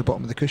possibly got to the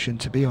bottom of the cushion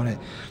to be on it.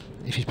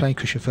 If he's playing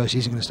cushion first, he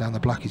isn't going to stay on the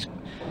black.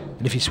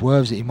 And if he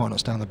swerves it, he might not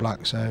stay on the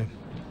black. So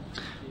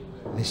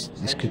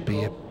this could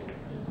be a.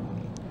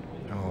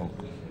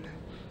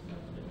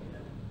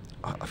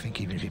 I think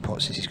even if he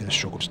pots this, he's going to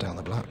struggle to stay on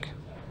the black.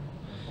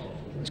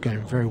 He's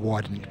going very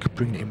wide and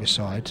bringing it in his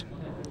side.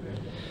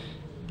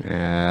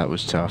 Yeah, that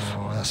was tough.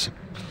 Oh, that's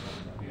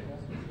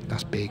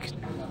big.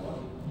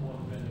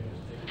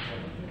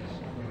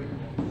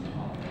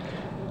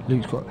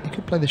 Luke's he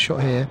could play the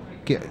shot here.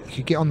 He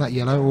could get on that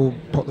yellow or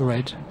pot the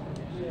red.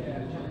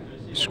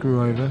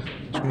 Screw over.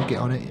 He's going to get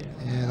on it.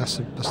 Yeah, that's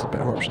the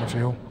better option, I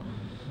feel.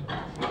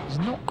 It's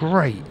not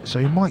great, so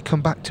he might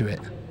come back to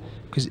it,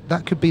 because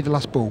that could be the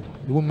last ball.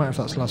 It wouldn't matter if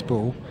that's the last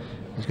ball.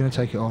 He's going to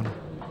take it on.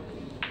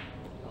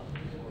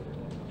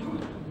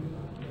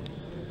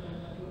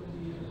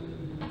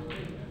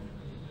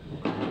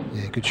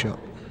 Yeah, good shot.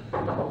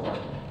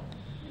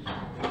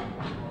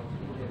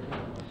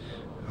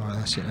 Alright,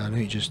 that's it now.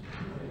 You just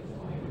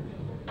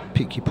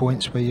pick your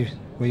points where you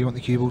want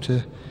the cue ball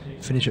to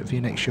finish up for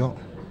your next shot.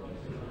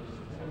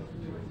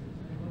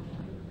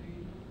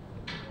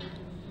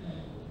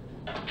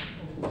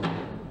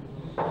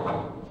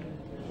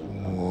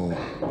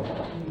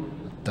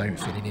 Don't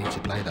think he needs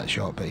to play that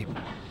shot, but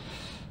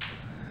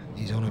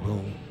he's on a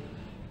ball,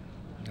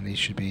 and he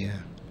should be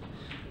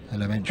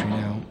elementary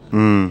now.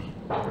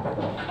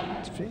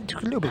 He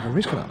took a little bit of a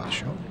risk on that last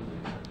shot.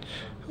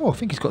 Oh, I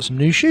think he's got some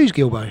new shoes,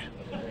 Gilbert.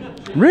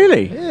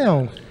 Really?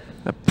 Yeah.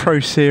 A Pro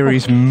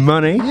Series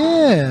money.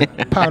 Yeah.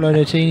 Paolo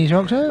Nutini's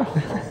rocked out.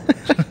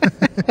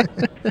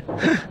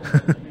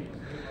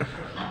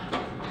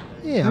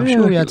 Yeah, I'm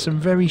sure he had some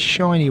very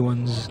shiny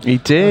ones. He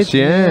did,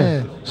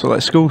 yeah. Sort of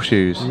like school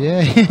shoes. Yeah,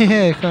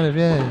 yeah, kind of,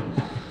 yeah.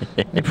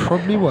 They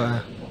probably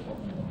were.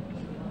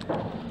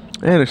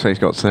 Yeah, looks like he's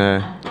got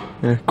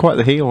quite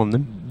the heel on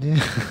them. Yeah.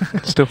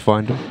 Still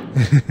find them.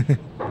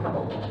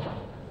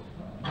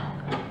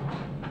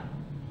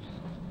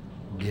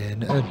 Yeah,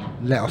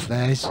 let off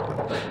there.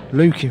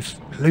 Luke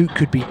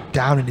could be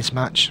down in this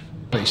match,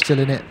 but he's still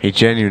in it. He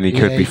genuinely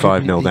could be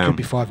 5-0 down. He could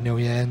be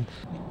 5-0, yeah. And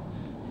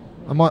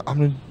I'm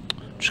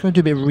just going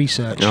to do a bit of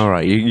research. All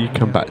right, you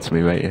come back to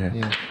me, mate.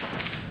 Yeah.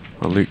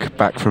 Well, Luke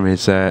back from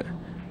his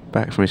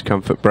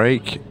comfort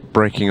break,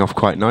 breaking off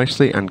quite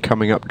nicely and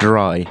coming up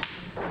dry.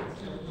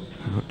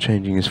 Not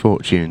changing his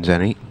fortunes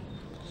any.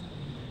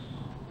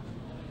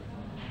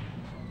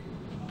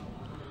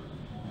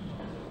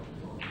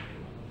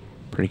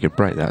 Pretty good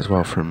break that as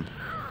well from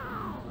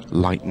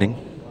Lightning.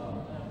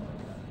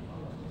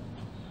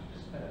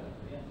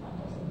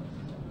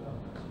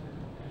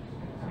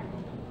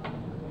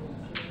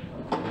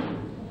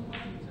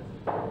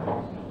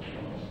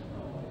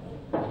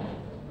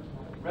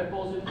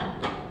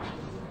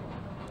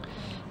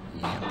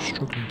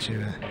 Struggling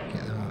to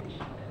get them up.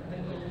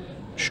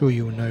 I'm sure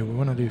you'll know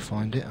when I do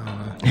find it.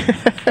 I'll, oh,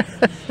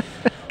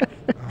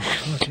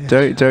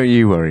 God, don't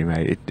you worry,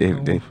 mate.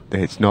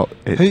 It's not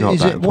that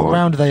important. What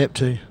round are they up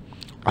to?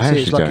 I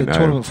actually it's like don't a know.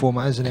 tournament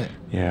format, isn't it?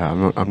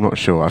 Yeah, I'm not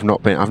sure. I've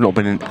not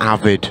been an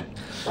avid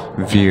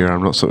viewer.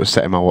 I'm not sort of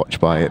setting my watch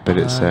by it, but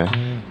it's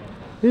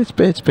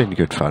been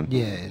good fun.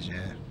 Yeah, it is,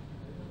 yeah.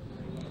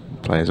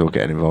 Players all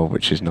getting involved,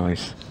 which is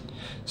nice.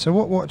 So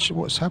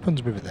what's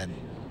happened with it then?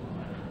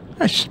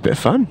 It's just a bit of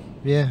fun.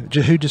 Yeah.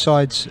 Who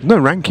decides? No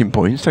ranking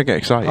points. Don't get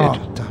excited.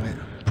 Oh, damn it!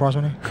 Prize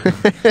money.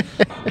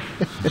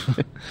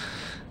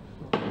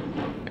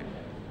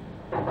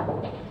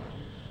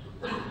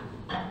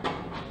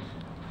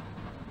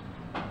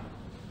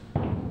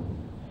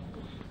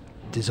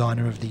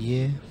 Designer of the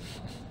year.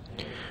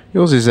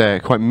 Yours is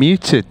quite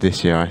muted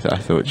this year, I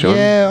thought, John.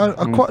 Yeah,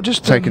 I quite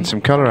just taking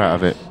some colour out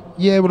of it.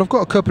 Yeah, well, I've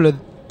got a couple of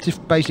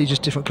basically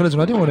just different colours,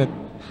 and I didn't want to.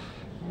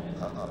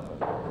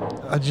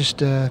 I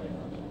just I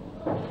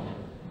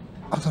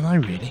don't know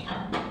really.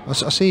 I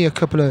see a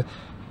couple of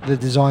the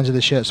designs of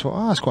the shirts. Thought,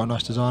 oh, that's quite a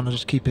nice design. I'll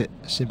just keep it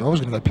simple. I was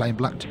going to go plain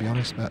black, to be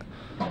honest, but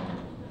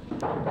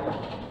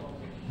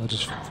I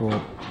just thought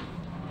a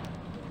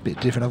bit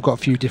different. I've got a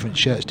few different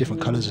shirts,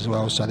 different colours as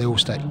well, so they all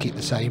keep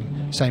the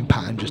same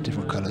pattern, just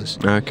different colours.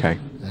 Okay.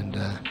 And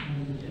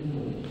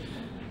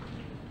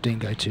didn't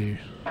go too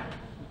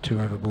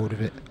overboard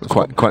with it.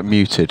 Quite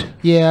muted.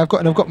 Yeah, I've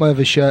got my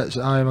other shirts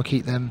at home. I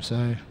keep them,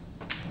 so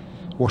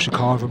wash a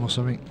car of them or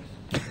something.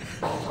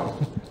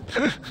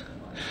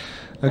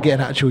 I'll get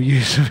an actual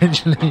use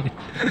eventually.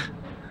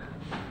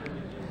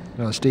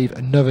 Right, Steve,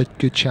 another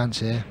good chance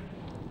here.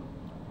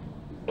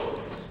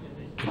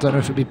 I don't know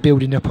if it'll be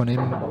building up on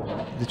him,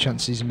 the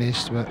chances he's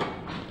missed, but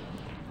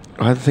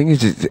I think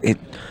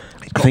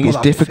it's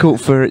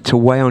difficult for it to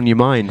weigh on your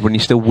mind when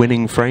you're still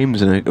winning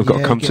frames and have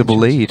got a comfortable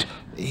lead.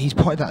 He's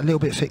potted that a little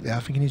bit thick there. I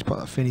think he needs to pot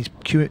that thin. He's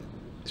cute.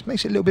 This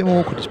makes it a little bit more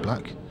awkward, this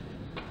black.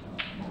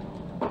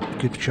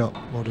 Good shot,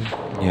 well done.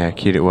 Yeah,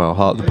 cued it well.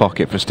 Heart of the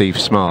pocket for Steve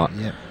Smart.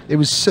 Yeah, it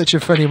was such a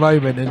funny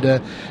moment,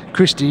 and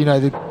Christy, you know,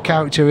 the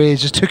character here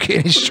just took it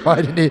in his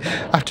stride, and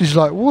after he's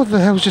like, "What the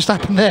hell's just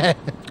happened there?"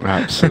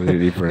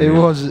 Absolutely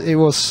brilliant. It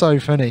was so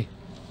funny,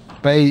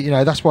 but you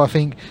know, that's why I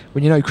think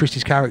when you know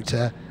Christy's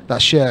character,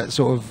 that shirt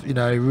sort of, you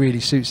know, really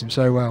suits him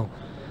so well.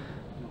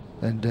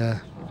 And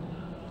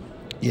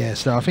yeah,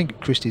 so I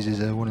think Christie's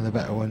is one of the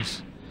better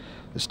ones.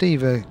 But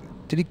Steve,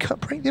 did he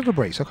break the other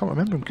breaks? I can't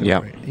remember him.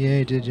 Yeah. Yeah,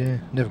 he did. Yeah,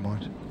 never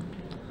mind.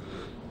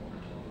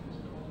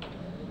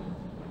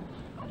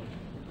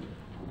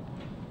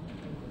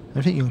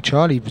 I think young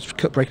Charlie was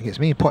cut break against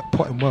me. He potted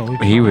him well.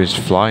 He was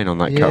flying on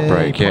that cut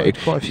break. Yeah,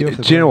 quite a few of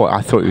them. Do you know what?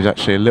 I thought he was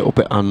actually a little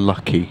bit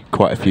unlucky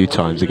quite a few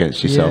times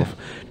against yourself.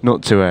 Yeah.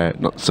 Not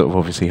sort of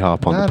obviously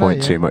harp on the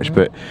point too much,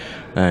 but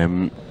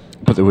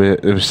there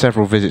were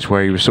several visits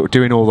where he was sort of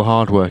doing all the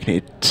hard work and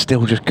it'd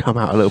still just come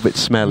out a little bit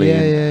smelly.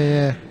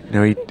 Yeah. You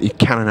know, he'd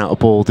cannon out a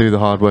ball, do the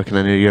hard work, and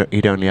then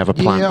he'd only have a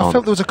plant on. Yeah, I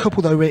felt there was a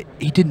couple though where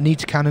he didn't need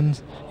to cannon.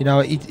 You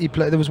know,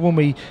 there was one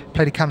where he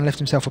played a cannon, left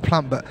himself a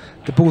plant, but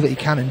the ball that he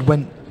cannoned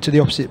went to the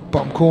opposite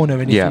bottom corner,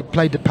 and if he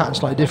played the pattern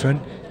slightly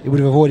different, he would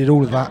have avoided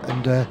all of that.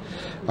 And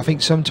I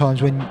think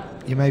sometimes when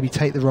you maybe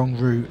take the wrong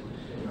route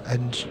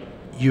and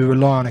you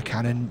rely on a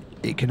cannon,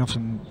 it can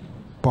often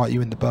bite you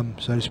in the bum,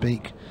 so to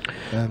speak.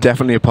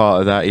 Definitely a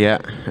part of that. Yeah,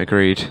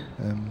 agreed.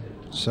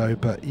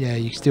 But yeah,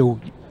 you still,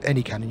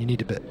 any cannon, you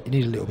need a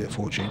little bit of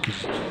fortune,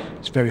 because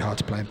it's very hard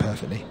to play him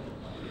perfectly.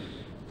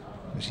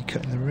 Was he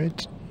cutting the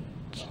red?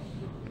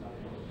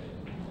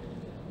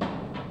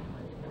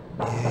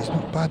 Yeah, he's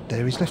not bad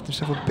there. He's left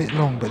himself a bit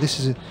long, but this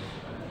is an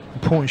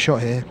important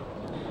shot here.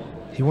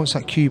 He wants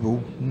that cue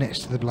ball next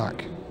to the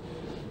black.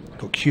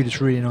 Got cued this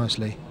really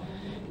nicely.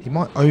 He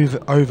might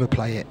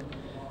overplay it,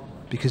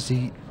 because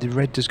the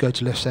red does go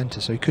to left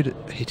centre, so he could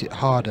hit it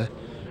harder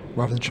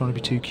rather than trying to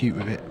be too cute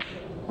with it.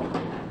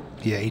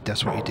 Yeah,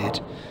 that's what he did.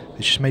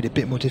 It's just made it a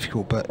bit more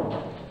difficult, but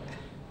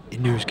he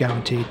knew he was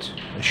guaranteed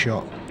a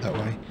shot that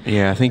way.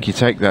 Yeah, I think you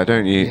take that,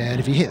 don't you? Yeah, and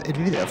if you hit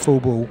that full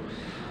ball,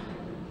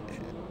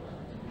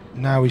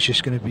 now he's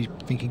just going to be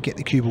thinking, get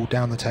the cue ball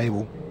down the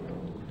table.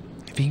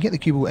 If he can get the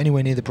cue ball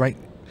anywhere near the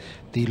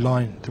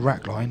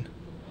rack line,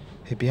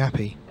 he'd be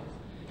happy.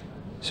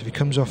 So if he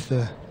comes off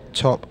the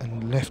top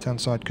and left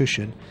hand side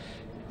cushion,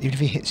 even if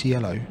he hits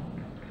yellow,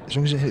 as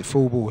long as it hit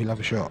full ball, he'll have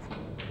a shot.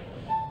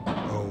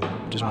 Oh,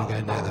 doesn't want to go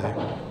in there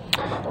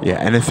though. Yeah,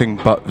 anything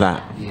but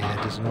that.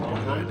 Yeah, does not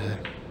want to go in there.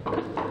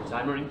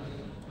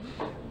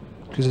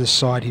 Because of the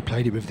side he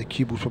played it with, the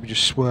cue ball's probably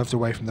just swerved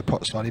away from the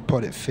pot side. He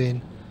potted it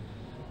thin.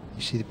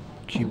 You see the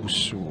cue ball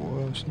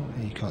swerves.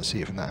 You can't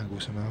see it from that angle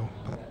somehow,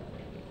 but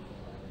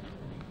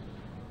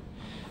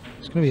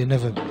it's going to be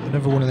another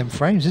one of them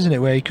frames, isn't it,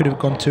 where he could have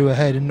gone two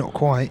ahead and not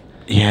quite.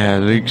 Yeah,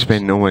 Luke's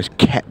been almost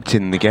kept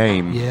in the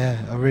game.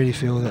 Yeah, I really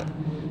feel that.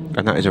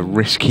 And that is a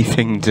risky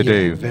thing to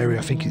do. Very.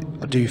 I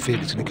do feel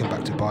it's going to come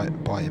back to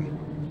bite him.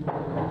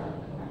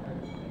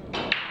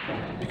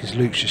 Because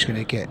Luke's just going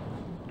to get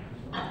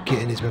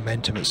in his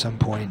momentum at some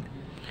point.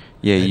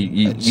 Yeah,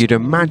 you'd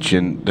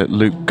imagine that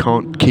Luke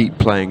can't keep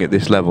playing at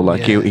this level.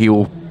 Like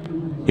he'll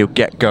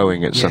get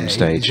going at some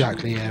stage.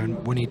 Exactly. Yeah,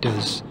 and when he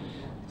does,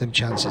 them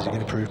chances are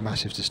going to prove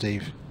massive to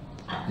Steve.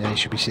 Yeah, he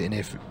should be sitting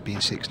here for being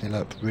 6-0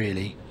 up.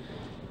 Really,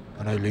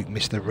 I know Luke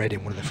missed the red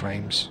in one of the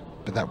frames,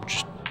 but that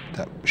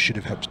should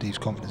have helped Steve's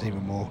confidence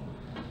even more.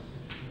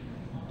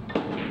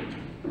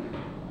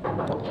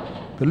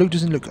 But Luke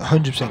doesn't look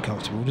 100%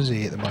 comfortable, does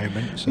he, at the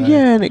moment? So.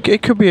 Yeah, and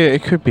it could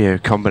be a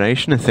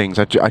combination of things.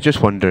 I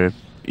just wonder,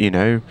 you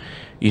know,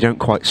 you don't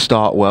quite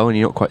start well and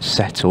you're not quite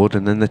settled,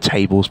 and then the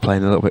table's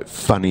playing a little bit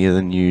funnier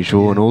than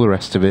usual, and all the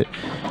rest of it.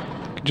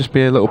 It can just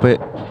be a little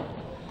bit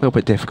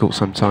difficult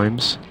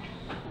sometimes.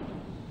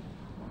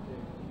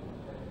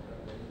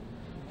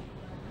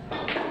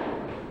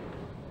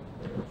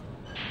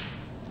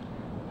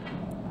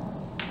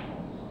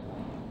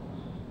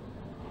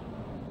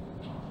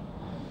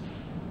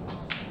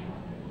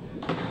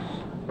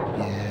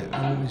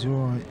 He's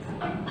alright.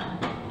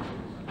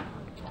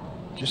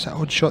 Just that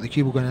odd shot, the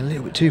cue ball going a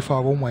little bit too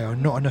far one way or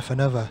not enough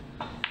another,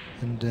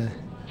 and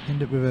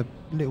end up with a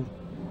little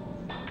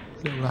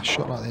last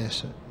shot like this.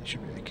 So it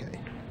should be okay.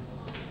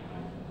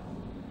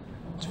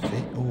 It's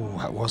thick. Oh,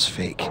 that was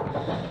thick.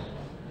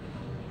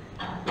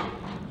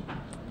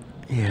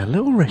 Yeah, a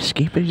little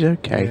risky, but he's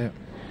okay.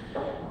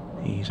 Yeah.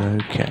 He's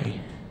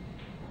okay.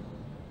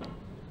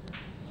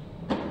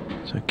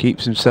 So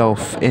keeps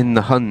himself in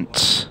the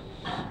hunt.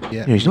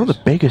 Yeah, he's not the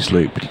biggest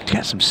Luke, but he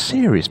gets some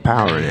serious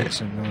power in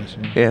it. Nice,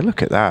 yeah,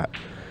 look at that.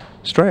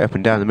 Straight up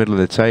and down the middle of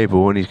the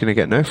table, and he's going to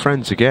get no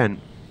friends again.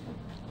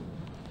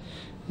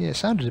 Yeah, it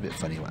sounded a bit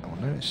funny, that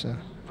one, though. It's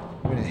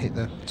when it hit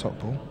the top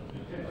ball.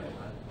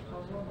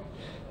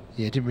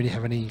 Yeah, it didn't really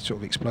have any sort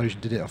of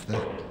explosion, did it, off the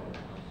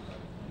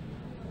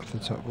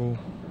top ball.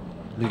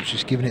 Luke's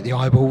just giving it the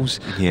eyeballs.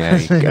 Yeah,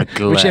 a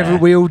glare. Whichever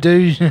we all do,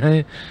 you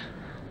know.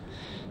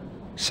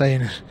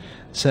 Saying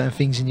certain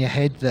things in your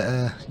head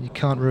that you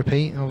can't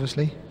repeat,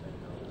 obviously.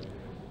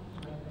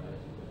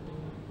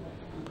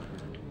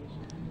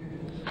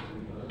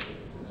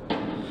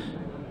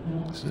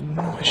 It's a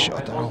nice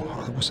shot. I don't know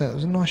what's that. It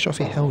was a nice shot if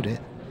he held it.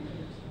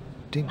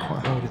 Didn't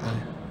quite hold it though.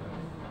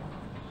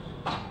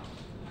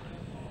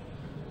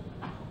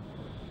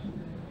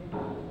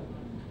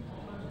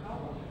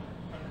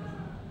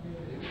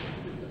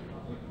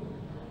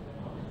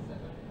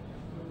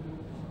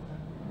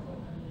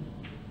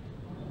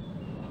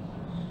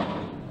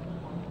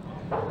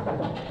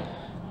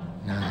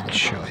 Now this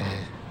shot here,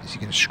 is he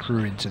going to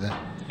screw into the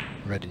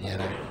red and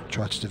yellow?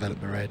 Try to develop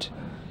the red.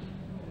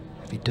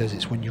 If he does,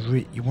 it's when you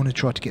want to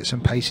try to get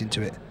some pace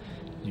into it.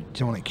 You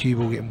don't want that cue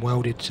ball getting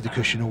welded to the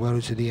cushion or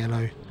welded to the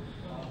yellow.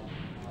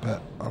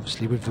 But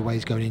obviously with the way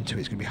he's going into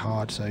it, it's going to be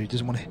hard. So he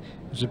doesn't want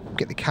to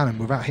get the cannon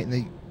without hitting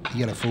the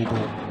yellow full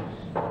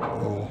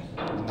ball.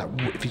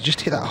 If he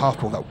just hit that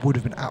half ball, that would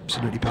have been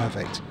absolutely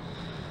perfect.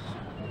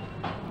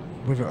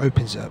 Whether it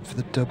opens it up for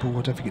the double,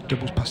 I don't think it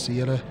doubles past the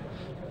yellow.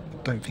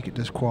 I don't think it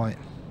does quite.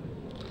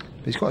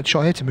 But he's got a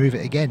shot here to move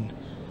it again.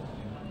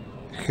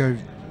 Go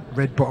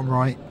red bottom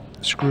right,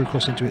 screw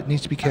across into it.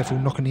 Needs to be careful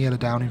knocking the yellow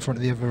down in front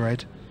of the other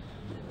red.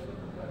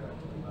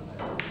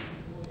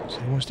 So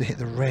he wants to hit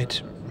the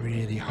red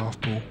really half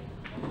ball.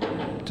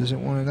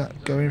 Doesn't want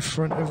that go in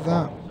front of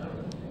that.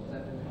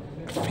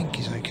 I think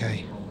he's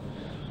okay.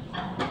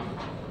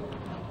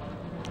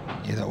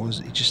 Yeah, that was.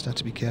 He just had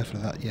to be careful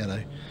of that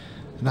yellow.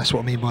 And that's what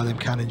I mean by them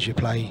cannons you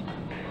play.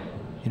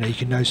 You know, you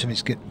can know something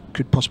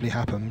could possibly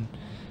happen,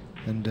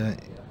 and it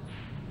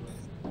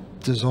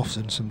does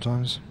often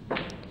sometimes.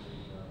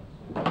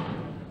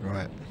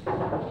 Right.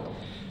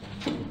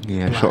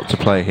 Yeah, black. Shot to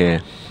play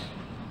here.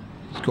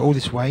 He's got all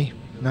this way.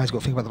 Now he's got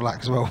to think about the black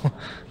as well.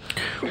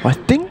 I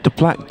think the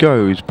black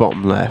goes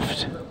bottom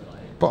left.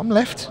 Bottom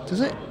left, does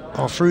it?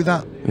 Oh, through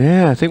that?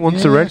 Yeah, I think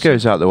once the red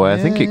goes out the way, I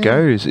think it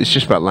goes. It's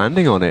just about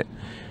landing on it.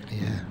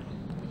 Yeah.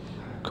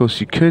 Of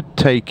course, you could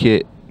take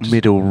it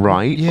middle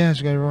right. Yeah,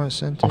 to go right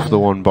centre. Off the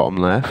one bottom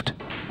left.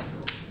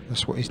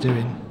 That's what he's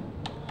doing.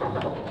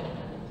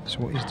 That's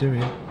what he's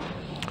doing. I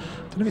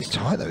don't know if it's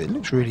tight though. It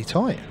looks really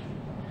tight.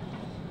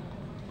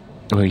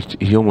 Oh,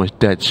 he's almost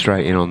dead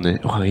straight in on the.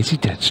 Oh, is he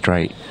dead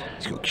straight?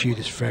 He's got to cue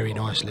this very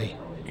nicely.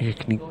 Yeah,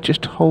 can he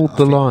just hold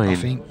the line? I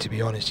think, to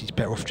be honest, he's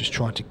better off just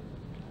trying to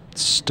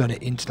stun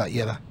it into that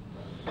yellow.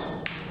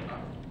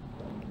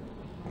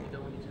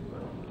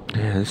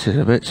 Yeah, this is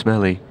a bit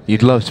smelly.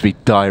 You'd love to be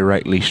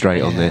directly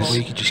straight on this. Or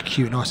you could just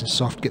cue it nice and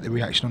soft, get the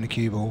reaction on the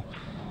cue ball.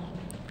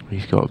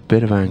 He's got a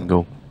bit of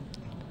angle.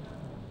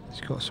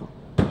 He's got to sort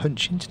of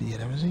punch into the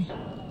yellow, has he?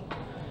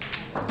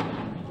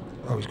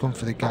 Oh, he's gone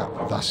for the gap.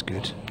 That's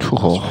good.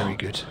 Oh. That's very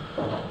good.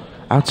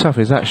 How tough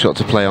is that shot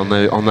to play on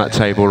that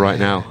table right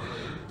now?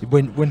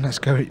 When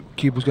that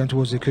cue ball's going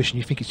towards the cushion,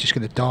 you think it's just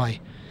going to die,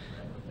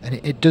 and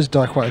it does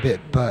die quite a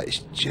bit, but it's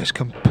just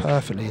come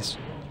perfectly. It's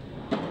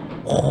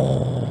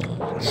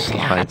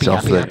slides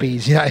off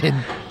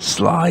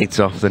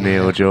the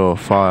Neil jaw.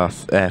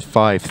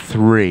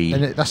 5-3.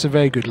 And that's a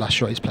very good last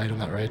shot he's played on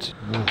that red.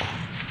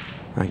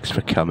 Thanks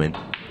for coming.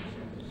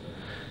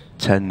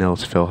 10-0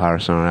 to Phil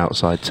Harrison on an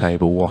outside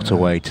table. What a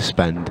way to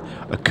spend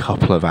a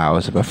couple of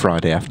hours of a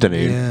Friday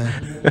afternoon.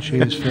 Yeah,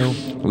 cheers, Phil.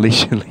 At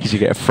least you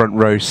get a front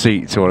row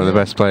seat to one of the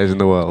best players in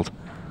the world.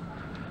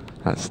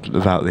 That's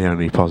about the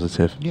only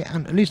positive. Yeah,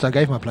 and at least I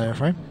gave my player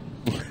frame.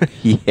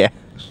 Yeah.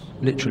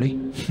 Literally.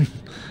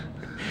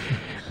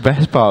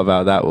 Best part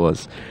about that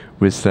was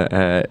was that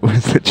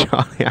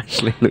Charlie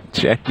actually looked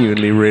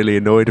genuinely really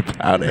annoyed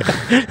about it.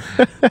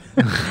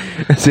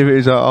 As if it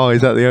was like, oh,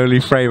 is that the only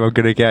frame I'm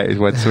going to get is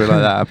when something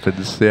like that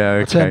happens? Yeah,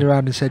 okay. I turned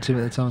around and said to him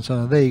at the time,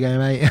 so, there you go,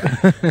 mate.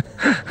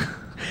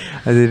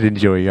 I did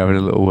enjoy you having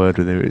a little word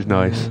with him. It was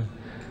nice.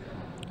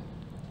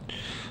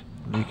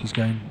 Luke is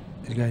going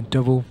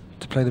double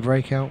to play the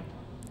breakout.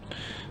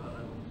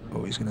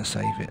 Oh, he's going to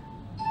save it.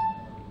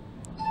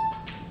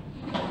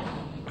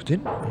 I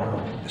didn't.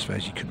 I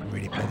suppose you couldn't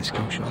really play the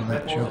skill shot on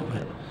that shot,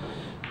 but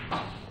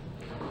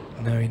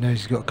no, he knows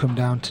he's got to come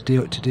down to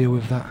deal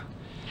with that.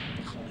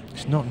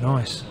 It's not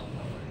nice.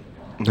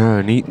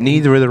 No,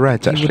 neither of the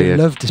Reds actually. He would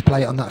have loved to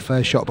play it on that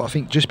first shot, but I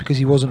think just because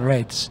he wasn't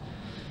Reds,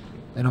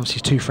 and obviously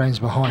he's 2 frames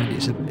behind,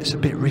 it's a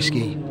bit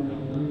risky.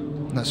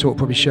 And that sort of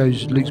probably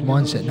shows Luke's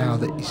mindset now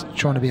that he's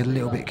trying to be a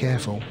little bit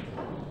careful.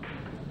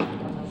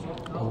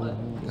 Oh,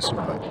 that's all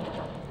right.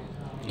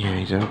 Yeah,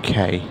 he's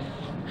okay.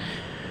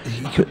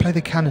 He could play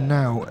the cannon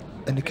now,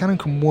 and the cannon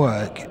can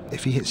work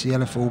if he hits the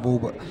yellow full ball,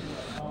 but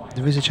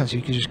there is a chance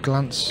he could just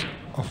glance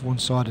off one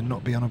side and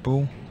not be on a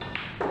ball.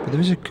 But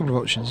there is a couple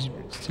of options. He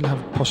still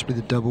have possibly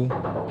the double,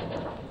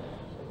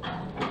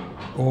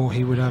 or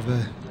he would have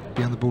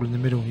be on the ball in the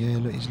middle. Yeah,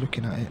 look, he's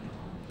looking at it.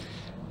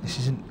 This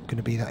isn't going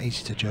to be that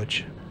easy to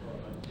judge.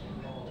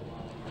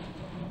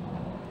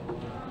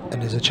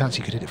 And there's a chance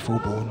he could hit it full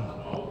ball and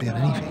not be on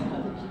anything.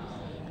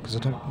 Because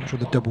I'm not sure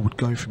the double would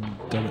go from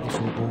directly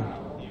full ball.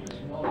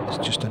 It's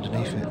just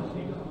underneath it.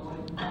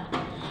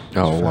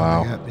 Oh,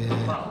 wow.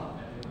 Yeah.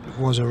 It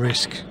was a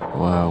risk.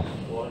 Wow.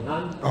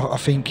 I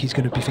think he's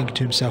going to be thinking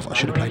to himself, I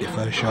should have played it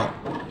first shot.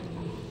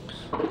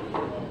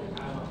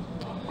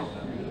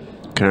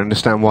 Can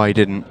understand why he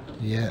didn't.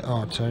 Yeah,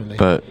 oh, totally.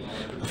 But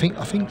I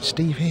think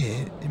Steve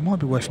here, it might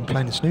be worth him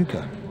playing the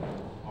snooker.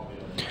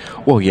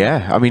 Well,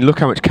 yeah. I mean, look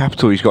how much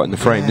capital he's got in the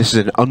frame. Yeah. This is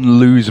an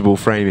unlosable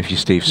frame if you're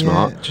Steve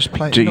Smart. Yeah, just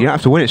play. You don't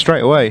have to win it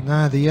straight away.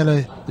 No,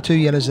 the 2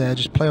 yellows there.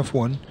 Just play off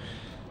one.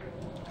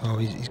 Oh,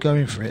 he's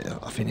going for it.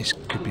 I think this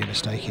could be a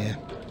mistake here.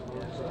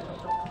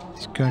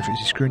 He's going for it. Is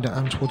he screwing that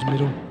hand towards the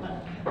middle?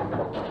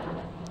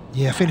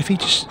 Yeah, I feel if he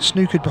just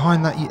snookered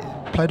behind that,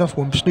 played off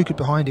one, snookered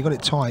behind, he got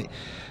it tight.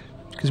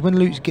 Because when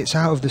Luke gets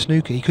out of the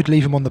snooker, he could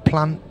leave him on the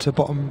plant to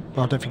bottom.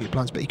 Well, I don't think it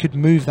plants, but he could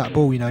move that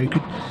ball. You know, he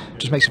could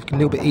just make something a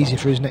little bit easier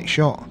for his next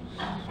shot.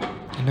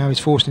 And now he's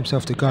forced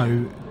himself to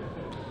go.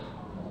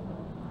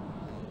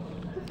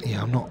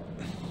 Yeah, I'm not.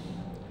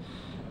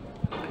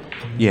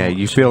 Yeah,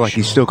 you feel like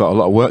he's still got a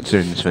lot of work to do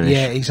in this finish.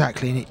 Yeah,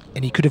 exactly,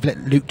 and he could have let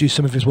Luke do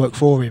some of his work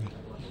for him.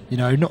 You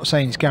know, not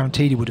saying it's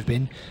guaranteed he would have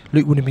been.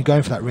 Luke wouldn't have been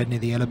going for that red near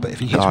the yellow, but if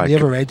he hits one of the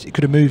other reds, it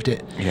could have moved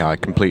it. Yeah, I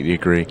completely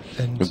agree.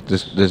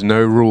 There's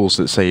no rules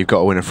that say you've got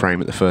to win a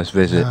frame at the first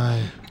visit.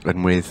 No.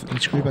 And with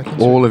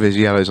all of his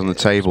yellows on the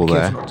table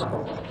there,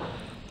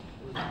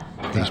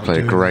 he's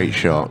played a great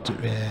shot.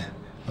 Yeah,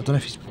 I don't know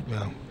if he's...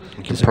 Well,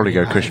 he can probably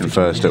go cushion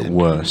first at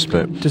worst,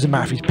 but... Doesn't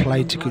matter if he's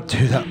played to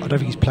do that. I don't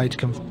think he's played to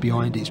come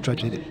behind it. He's tried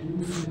to hit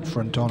it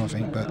front on, I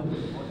think, but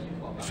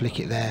flick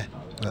it there.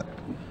 But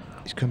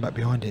he's come back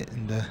behind it,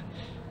 and... you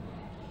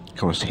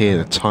can almost hear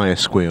the tyre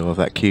squeal of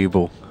that cue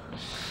ball.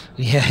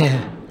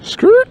 Yeah.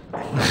 Screw it!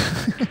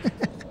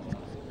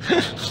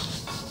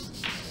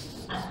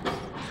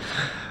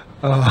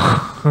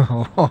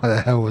 Oh, what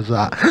the hell was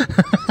that?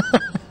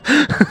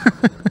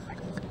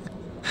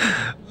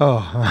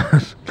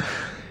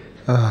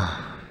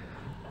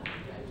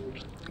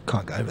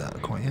 Can't get over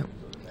that quite yet.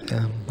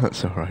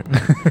 That's all right.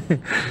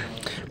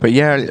 But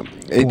yeah,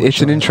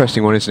 it's an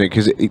interesting one, isn't it?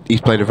 Because he's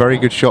played a very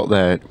good shot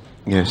there,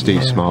 you know,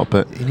 Steve Smart.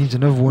 But he needs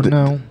another one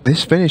now.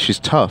 This finish is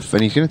tough,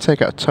 and he's going to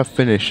take out a tough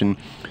finish. And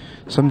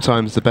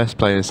sometimes the best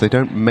players, they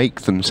don't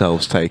make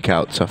themselves take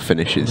out tough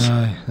finishes.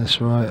 No,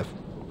 that's right.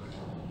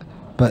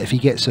 But if he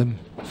gets some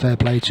fair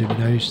play to him,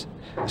 he knows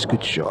it's a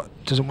good shot.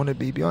 Doesn't want to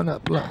be behind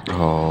that black.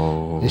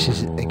 Oh. This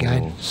is,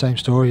 again, same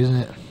story, isn't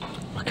it?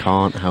 I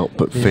can't help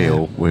but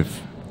feel we've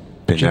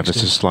been ever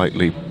so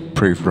slightly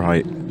proved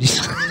right.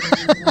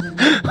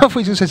 I thought he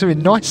was going to say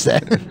something nice there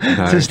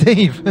to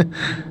Steve.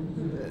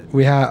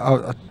 We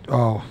had...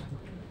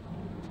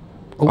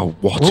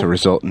 what a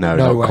result. No,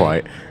 not way.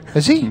 quite.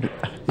 Has he?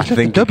 I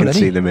think you can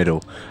see the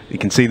middle. You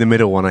can see the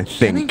middle one, I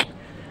think.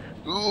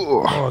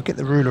 Oh, get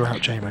the ruler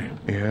out, J-Mo.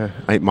 Yeah,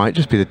 it might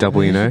just be the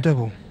double, you know. The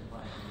double.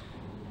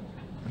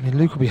 I mean,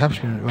 Luke will be happy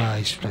to be... Well,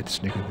 he's played the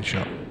snooker good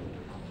shot.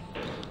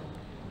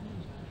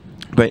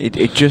 But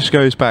it just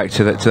goes back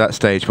to that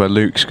stage where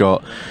he's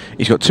got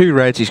 2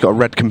 reds, he's got a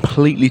red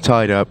completely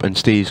tied up, and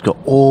Steve's got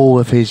all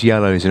of his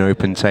yellows in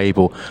open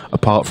table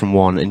apart from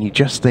one, and you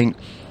just think,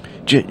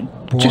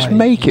 just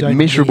make it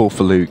miserable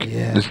for Luke.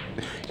 Yeah.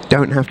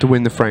 Don't have to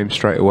win the frame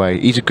straight away.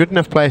 He's a good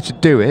enough player to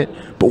do it,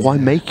 but why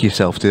make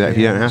yourself do that if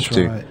you don't have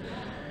to? Right.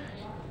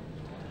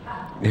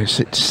 You know,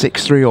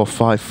 6-3 or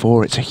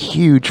 5-4, it's a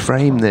huge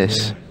frame,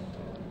 this. Yeah.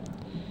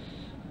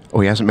 Oh,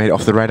 he hasn't made it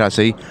off the red, has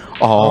he?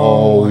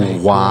 Oh,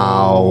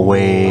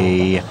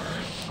 wowee.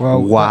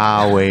 Well,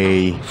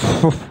 wowee.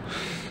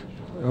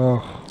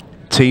 Oh.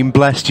 Team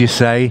blessed, you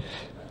say?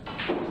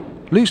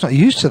 Luke's not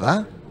used to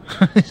that.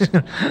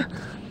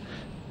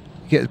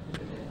 get a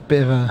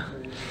bit of a...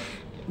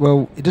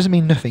 Well, it doesn't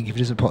mean nothing if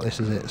he doesn't pot this,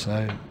 does it?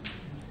 So...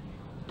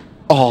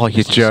 Oh,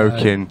 you're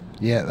joking.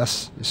 Yeah,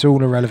 it's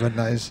all irrelevant,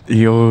 that is.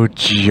 You're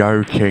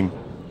joking.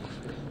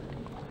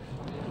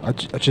 I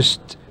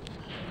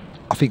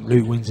think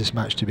Luke wins this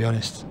match, to be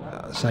honest.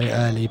 I say it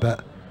early,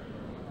 but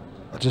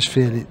I just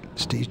feel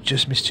Steve's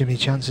just missed too many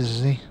chances,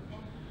 hasn't he?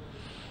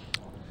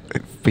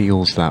 It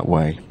feels that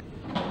way.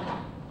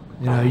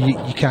 You know,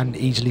 you can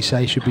easily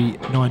say it should be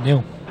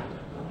 9-0.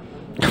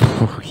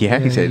 Yeah,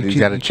 he's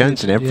had a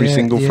chance in every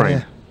single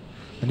frame.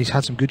 And he's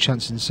had some good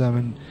chances in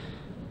some.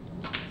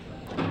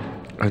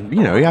 And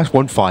you know, he has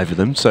won 5 of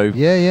them, so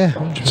yeah.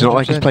 100%. It's not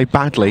like he's played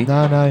badly.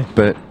 No.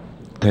 But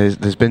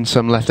there's been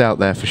some left out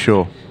there for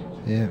sure.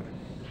 Yeah.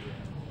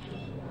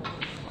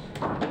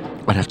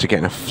 I'd have to get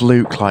in a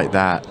fluke like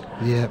that.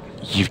 Yeah.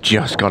 You've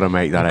just got to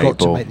make that 8 got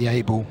ball. to make the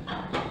 8 ball.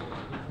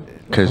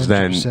 Because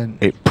then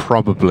it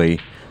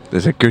probably,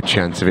 there's a good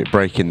chance of it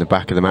breaking the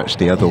back of the match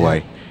the other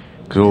way.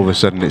 Because all of a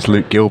sudden it's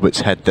Luke Gilbert's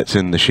head that's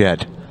in the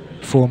shed.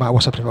 Format,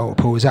 what's happening at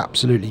Paul is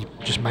absolutely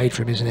just made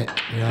for him, isn't it?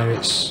 You know,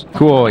 it's...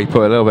 Cool, he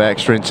put a little bit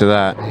extra into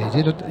that. Yeah,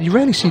 he did. You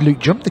rarely see Luke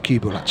jump the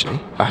cue ball, actually.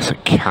 That's a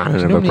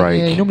cannon of a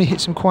break. Yeah, he normally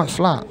hits them quite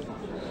flat.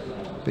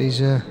 But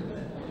he's...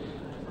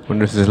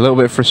 wonder if there's a little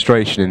bit of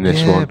frustration in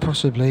this one. Yeah,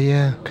 possibly,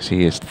 yeah. Because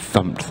he has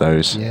thumped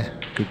those. Yeah,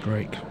 good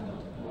break.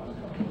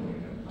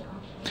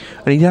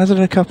 And he has had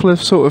a couple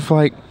of sort of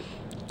like,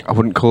 I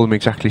wouldn't call them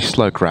exactly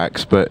slug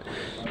racks, but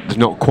they've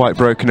not quite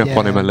broken up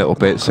on him a little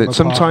bit. So it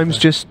sometimes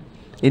just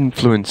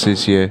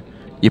influences your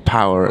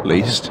power at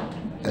least.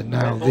 And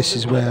now this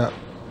is where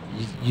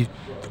you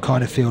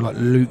kind of feel like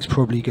Luke's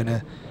probably going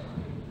to,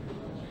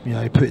 you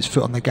know, put his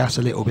foot on the gas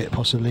a little bit,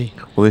 possibly.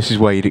 Well, this is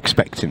where you'd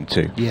expect him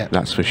to. Yeah,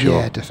 that's for sure.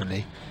 Yeah,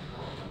 definitely.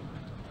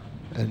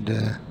 And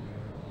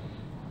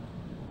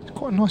it's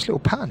quite a nice little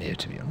pattern here,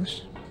 to be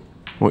honest.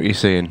 What are you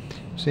seeing?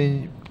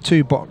 Seeing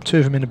two of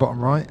them in the bottom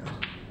right.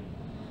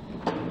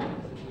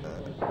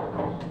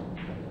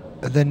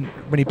 And then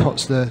when he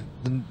pots the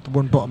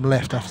one bottom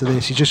left after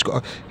this, he's just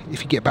got to,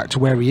 if you get back to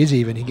where he is,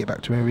 even he get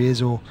back to where he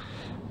is, or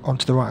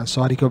onto the right hand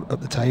side, he go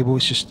up the table.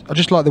 It's just, I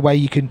just like the way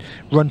you can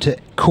run to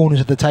corners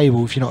of the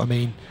table, if you know what I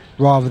mean,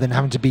 rather than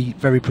having to be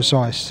very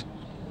precise.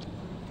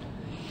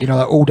 You know,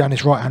 like all down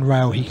this right hand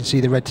rail, he can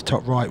see the red to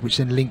top right, which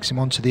then links him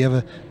onto the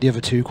other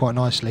two quite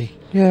nicely.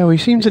 Yeah, well, he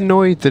seems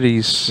annoyed that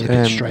he's a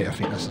bit straight. I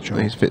think that's the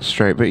trouble. He's a bit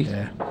straight, but he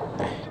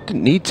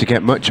didn't need to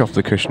get much off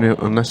the cushion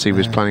unless he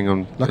was planning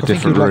on like a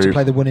different route. I think he'd like route. to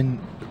play the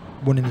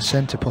one in the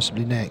centre,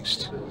 possibly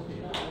next.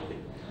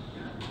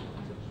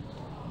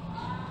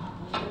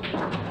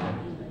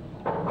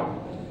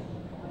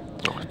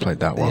 Oh, he played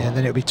that well. Yeah, and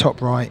then it'll be top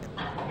right,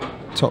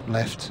 top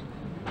left,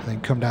 and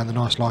then come down the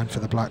nice line for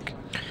the black.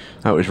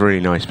 That was really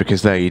nice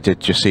because there you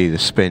did just see the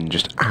spin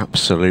just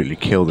absolutely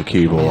kill the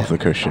cue ball off the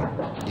cushion.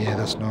 Yeah,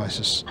 that's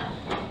nice.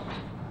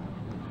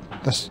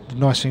 That's the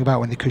nice thing about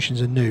when the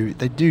cushions are new.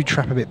 They do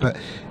trap a bit, but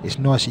it's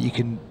nice that you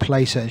can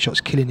play certain shots,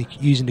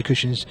 using the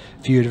cushions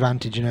for your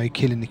advantage. You know,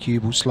 killing the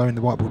cue ball, slowing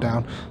the white ball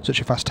down.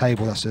 Such a fast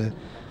table. That's a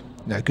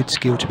good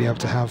skill to be able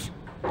to have.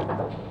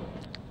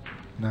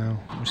 Now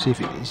we'll see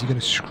if is he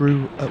going to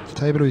screw up the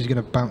table or is he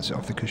going to bounce it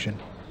off the cushion.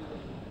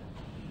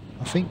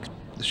 I think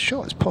the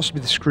shot is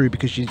possibly the screw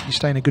because you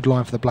stay in a good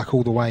line for the black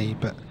all the way.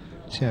 But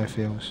see how it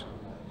feels.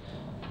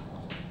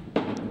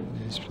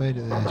 He's played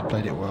it there. He's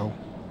played it well.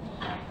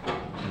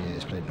 Yeah,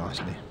 it's played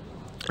nicely.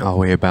 Are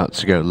we about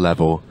to go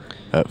level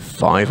at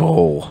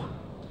 5-all?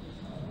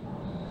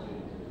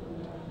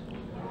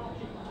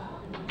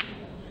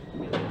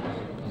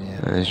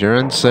 Yeah. There's your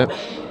answer.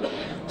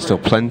 Still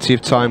plenty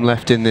of time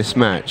left in this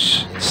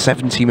match.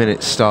 70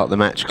 minutes start the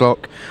match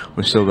clock.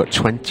 We've still got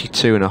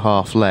 22 and a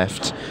half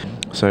left.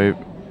 So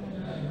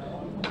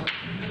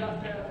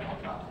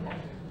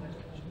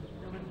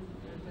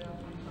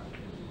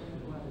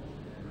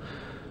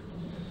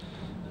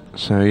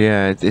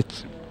yeah,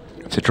 it's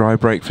a dry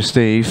break for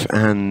Steve,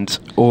 and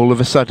all of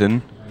a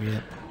sudden,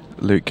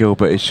 Luke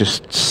Gilbert is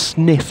just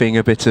sniffing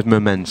a bit of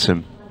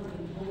momentum.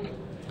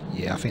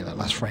 Yeah, I think that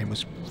last frame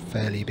was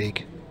fairly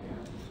big.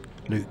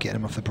 Luke getting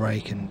him off the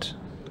break, and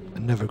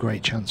another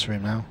great chance for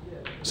him now.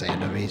 I say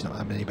another, he's not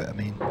that many, but I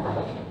mean,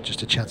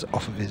 just a chance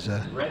off of his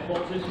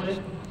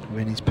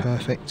win. He's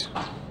perfect.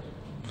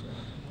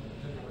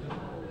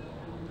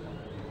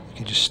 You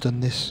can just stun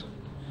this.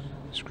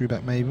 Screw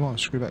back maybe one,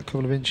 screw back a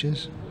couple of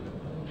inches.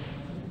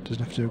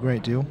 Doesn't have to do a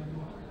great deal.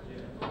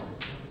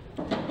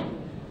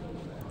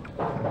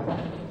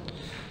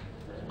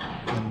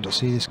 And I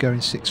see this going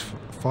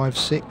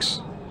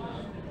 6-5-6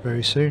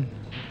 very soon.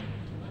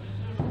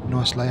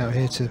 Nice layout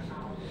here to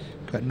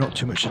got not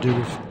too much to do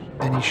with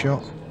any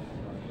shot.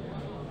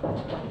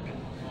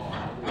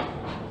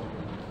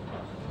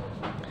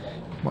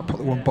 Might put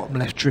the one bottom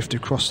left drift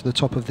across the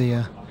top of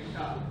the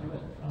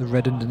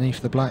red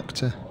underneath the black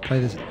to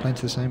play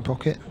into the same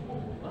pocket.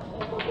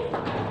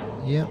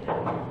 Yeah.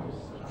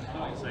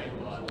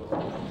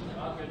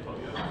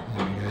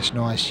 There we go. It's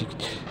nice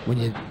when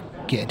you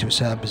get into a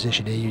certain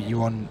position here.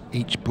 You're on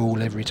each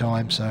ball every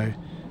time, so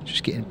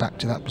just getting back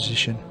to that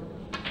position.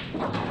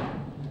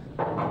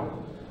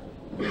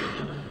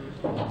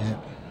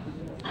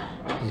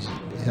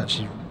 he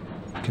actually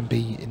can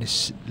be in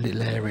this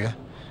little area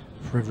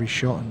for every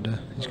shot, and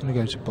he's going to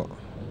go to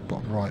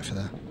bottom right for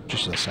that.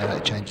 Just as I say that,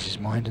 it changes his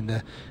mind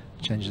and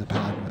changes the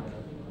pattern.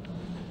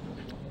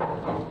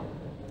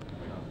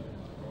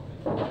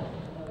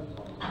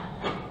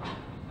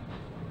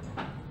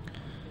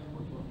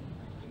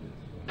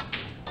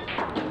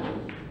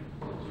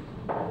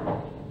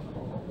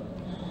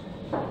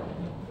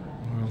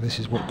 Well, this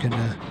is what can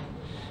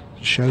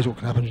shows what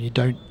can happen when you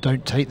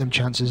don't take them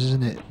chances,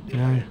 isn't it? You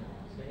know.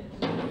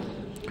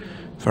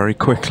 Very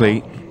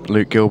quickly,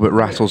 Luke Gilbert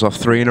rattles off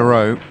 3 in a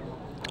row.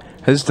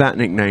 Has that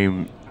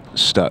nickname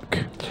stuck?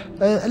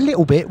 A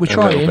little bit. We're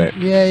trying.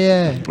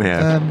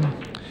 Yeah.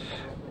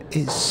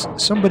 It's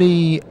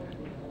somebody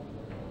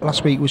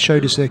last week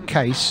showed us a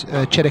case,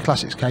 Cheddar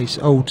Classics case,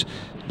 old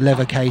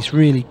leather case,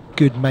 really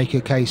good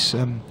maker case,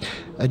 and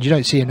you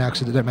don't see it now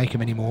because they don't make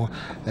them anymore.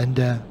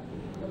 And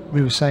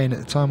we were saying at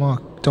the time, oh,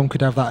 Dom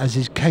could have that as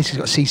his case. He's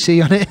got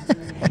CC on it.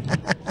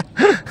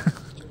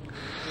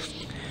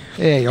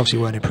 Yeah, he obviously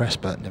weren't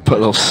impressed, but put a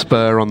little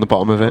spur on the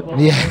bottom of it.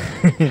 Yeah,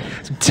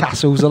 some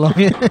tassels along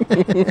it.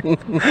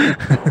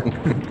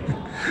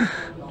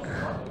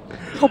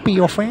 I'll be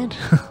your friend.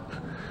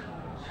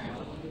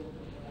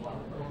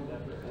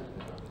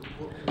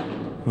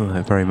 Well,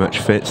 that very much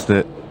fits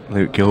that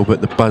Luke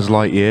Gilbert, the Buzz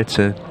Lightyear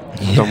to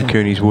Dom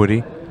Cooney's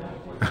Woody.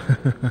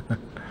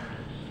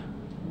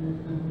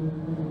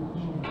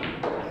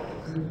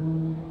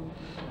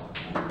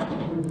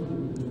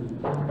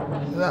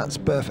 That's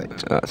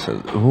perfect. That's a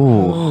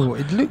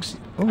it looks.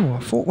 Oh, I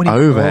thought when he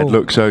overhead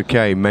looks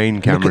okay. Main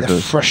camera look at the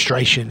does.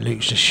 frustration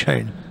Luke's just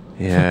shown.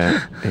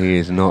 Yeah, he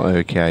is not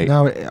okay.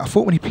 No, I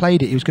thought when he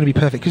played it, it was going to be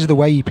perfect because of the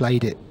way he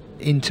played it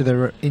into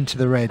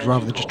the red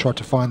rather than just try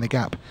to find the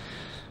gap.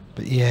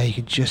 But yeah, you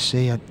can just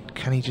see.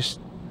 Can he just?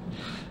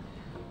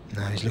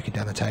 No, he's looking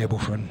down the table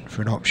for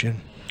an option.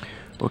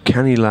 Well,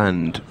 can he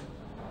land?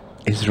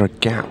 Is there a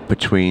gap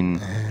between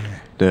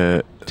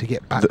the? To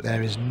get back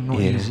there is not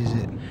easy, is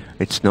it?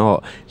 It's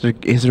not.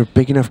 Is there a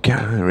big enough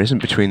gap? There isn't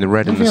between the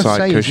red and the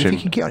side cushion. If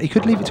he can get on, he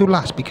could leave it till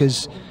last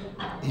because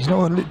he's not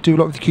going to do a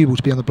lot with the cue ball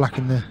to be on the black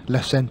and the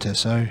left centre.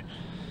 So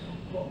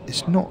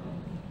it's not.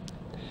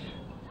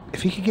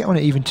 If he could get on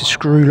it even to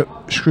screw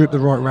up the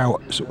right rail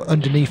sort of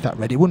underneath that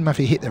red, it wouldn't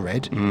matter if he hit the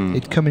red.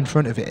 He'd come in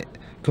front of it.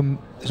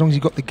 As long as he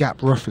got the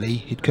gap roughly,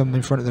 he'd come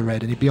in front of the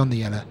red and he'd be on the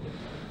yellow.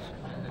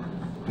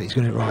 But he's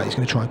going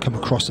to try and come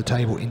across the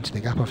table into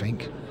the gap, I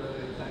think.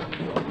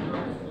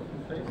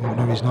 Oh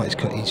no, he's not.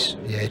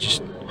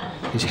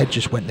 His head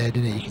just went there,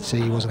 didn't it? You can see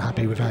he wasn't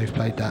happy with how he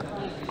played that.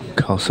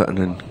 Carl Sutton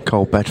and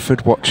Cole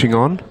Bedford watching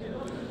on.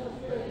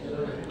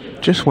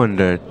 Just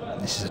wonder.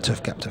 This is a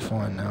tough gap to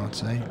find now, I'd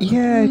say.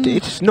 Yeah,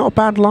 it's not a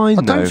bad line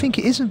though. I don't think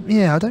it isn't.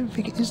 Yeah, I don't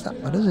think it is that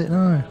bad, is it?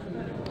 No.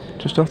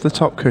 Just off the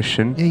top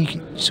cushion. Yeah, you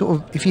can sort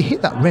of. If you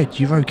hit that red,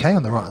 you're okay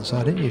on the right hand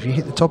side, aren't you? If you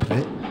hit the top of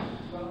it.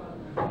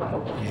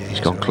 Yeah,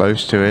 he's gone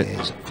close to it. Yeah,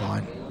 it's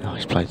fine. Oh,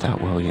 he's played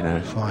that well, you know.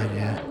 Fine,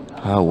 yeah.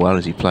 How well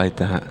has he played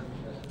that?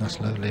 That's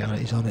lovely.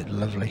 He's on it,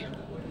 lovely.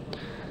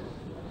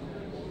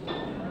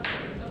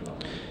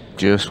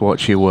 Just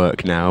watch your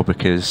work now,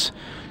 because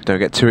don't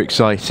get too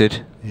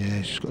excited. Yeah,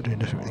 he's just got to do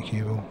nothing with the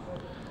cue ball.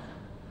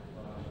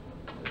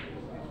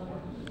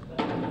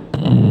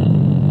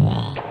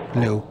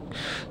 Little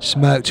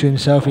smirk to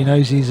himself. He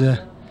knows he's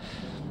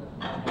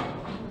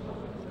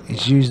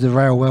used the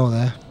rail well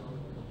there.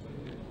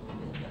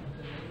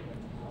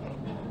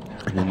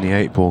 And then the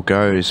 8 ball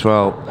goes.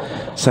 Well,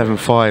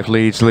 7-5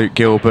 leads Luke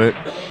Gilbert.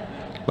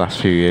 Last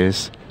few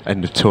years,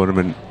 end of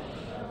tournament,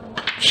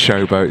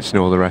 showboats and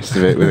all the rest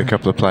of it with a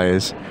couple of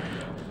players.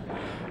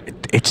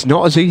 It's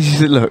not as easy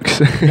as it looks.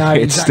 No,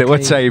 it's still a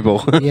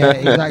table. Yeah,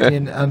 exactly.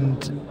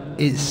 And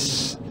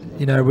it's,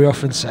 you know, we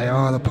often say,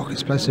 oh, the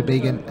pockets play so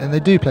big, and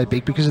they do play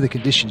big because of the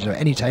conditions. You know,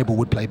 any table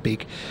would play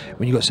big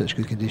when you've got such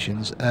good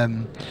conditions.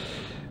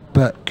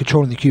 But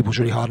controlling the cue ball is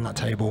really hard on that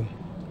table,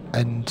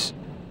 and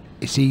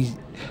it's easy.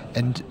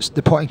 And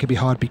the potting can be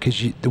hard because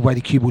the way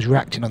the cue ball's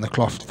reacting on the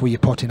cloth for your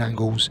potting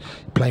angles,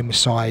 playing with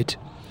side,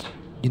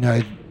 you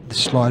know, the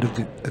slide of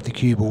the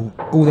cue ball,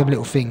 all them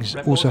little things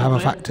also have a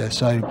factor.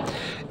 So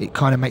it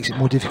kind of makes it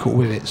more difficult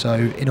with it. So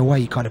in a way,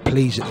 you kind of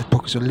please that the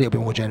pockets are a little bit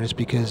more generous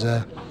because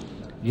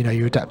you know,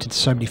 you're adapting to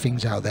so many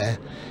things out there,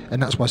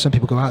 and that's why some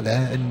people go out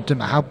there and no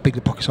matter how big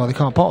the pockets are, they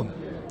can't pot them.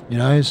 You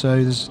know,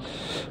 so there's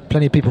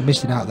plenty of people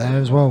missing out there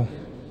as well.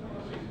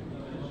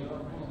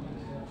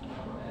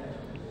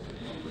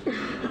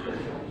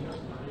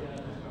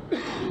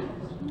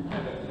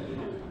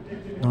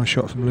 Nice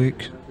shot from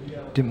Luke.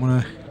 Didn't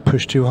want to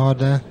push too hard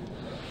there.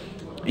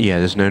 Yeah,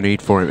 there's no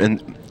need for him.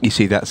 And you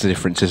see, that's the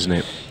difference, isn't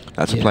it?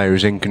 That's a player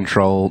who's in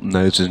control,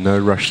 knows there's no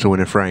rush to win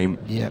a frame.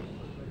 Yeah.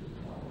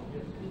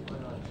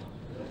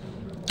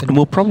 And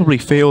we'll probably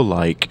feel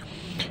like,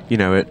 you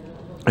know, at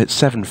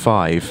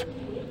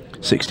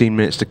 7-5, 16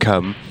 minutes to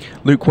come,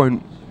 Luke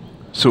won't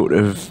sort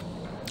of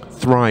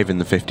thrive in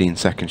the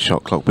 15-second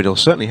shot clock, but he'll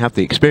certainly have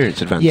the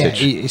experience advantage.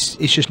 Yeah, it's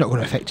just not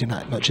going to affect him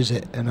that much, is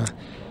it? And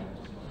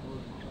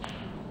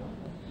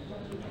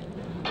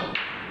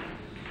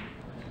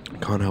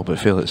can't help but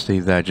feel that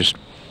Steve there just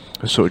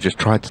sort of just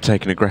tried to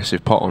take an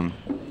aggressive pot on.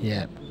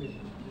 Yeah.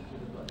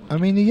 I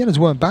mean, the yellows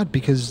weren't bad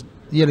because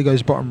the yellow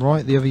goes bottom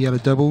right, the other yellow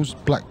doubles.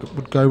 Black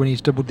would go when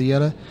he's doubled the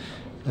yellow,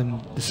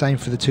 and the same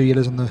for the 2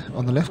 yellows on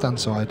the left hand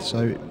side. So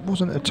it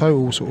wasn't a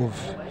total sort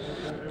of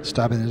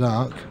stab in the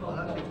dark.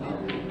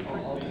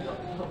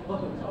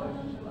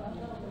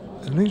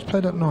 And Luke's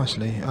played that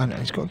nicely, and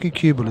he's got a good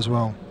cue ball as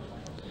well.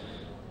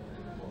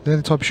 They're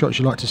the type of shots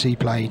you like to see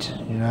played,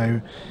 you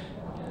know,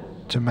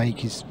 to make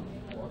his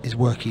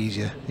work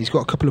easier. He's got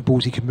a couple of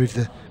balls he can move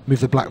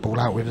the black ball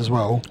out with as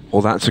well.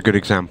 Well, that's a good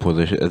example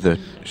of the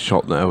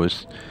shot that I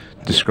was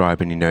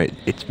describing. You know,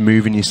 it's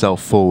moving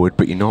yourself forward,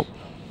 but you're not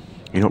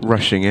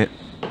rushing it.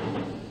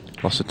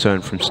 Lost a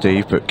turn from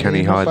Steve, but can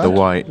he hide the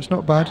white? It's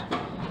not bad.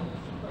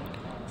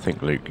 I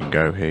think Luke can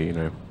go here. You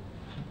know.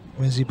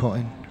 Where's he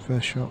potting?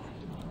 First shot.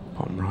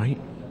 Bottom right.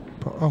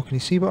 Oh, can you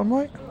see bottom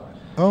right?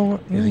 Oh,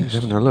 yeah. He's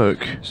having a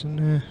look.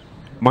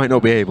 Might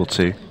not be able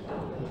to.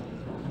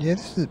 Yeah,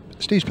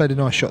 Steve's played a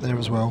nice shot there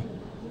as well,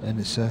 and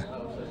it's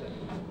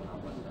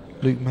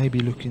Luke may be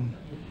looking.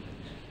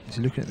 Is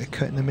he looking at the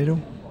cut in the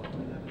middle?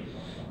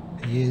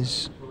 He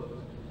is.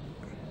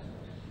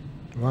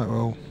 Right,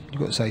 well, you've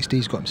got to say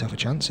Steve's got himself a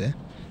chance here.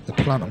 The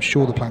plant, I'm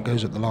sure the plant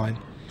goes up the line.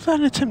 Was that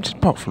an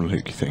attempted pot from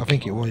Luke, you think? I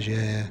think it was,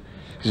 yeah.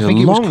 He's a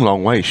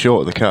long way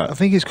short of the cut. I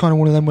think it's kind of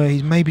one of them where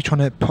he's maybe trying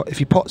to pot, if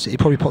he pots it, he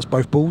probably pots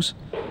both balls.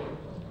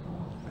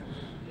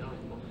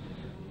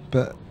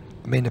 But,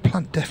 I mean, the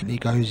plant definitely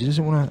goes. He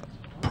doesn't want to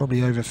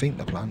probably overthink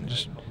the plant.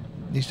 Just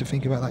needs to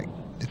think about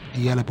the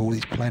yellow ball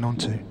he's playing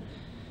onto.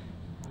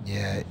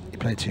 Yeah, he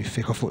played too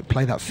thick. I thought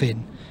play that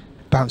thin.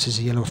 Bounces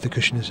the yellow off the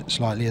cushion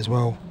slightly as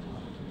well.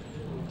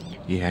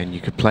 Yeah, and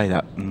you could play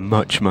that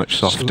much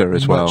softer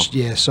as well.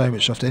 Yeah, so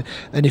much softer.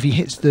 And if he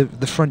hits the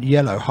front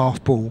yellow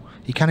half ball,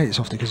 he can hit it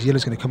softer because the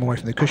yellow's going to come away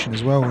from the cushion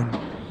as well. And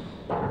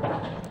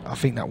I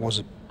think that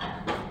was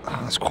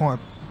that's quite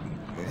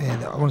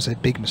I want to say a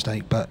big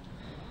mistake, but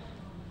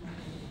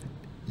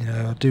you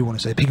know, I do want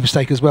to say a big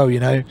mistake as well. You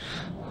know,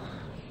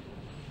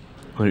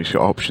 well, he's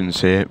got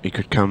options here. He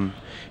could come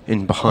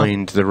in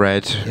behind the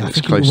red. Yeah, it's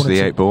close to the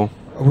 8 ball.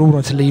 I would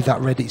want to leave that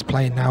red that he's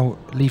playing now.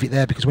 Leave it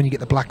there because when you get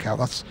the black out,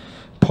 that's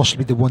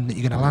possibly the one that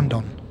you're going to land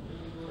on.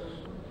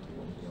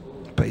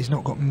 But he's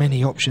not got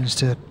many options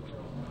to.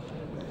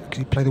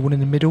 Can he play the one in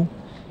the middle?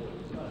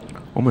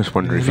 Almost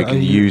wonder if he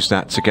can use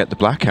that to get the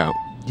black out.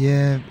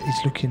 Yeah,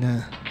 he's looking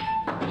at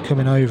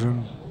coming over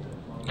and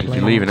playing. If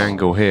you leave an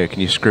angle here,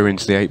 can you screw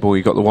into the 8 ball?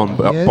 You got the one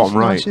bottom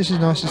right. Nice. This is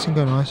nice. This can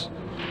go nice.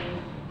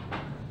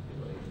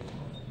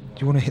 Do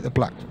you want to hit the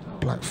black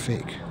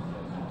thick?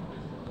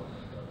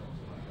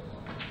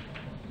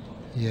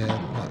 Yeah,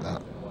 like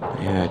that.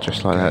 Yeah,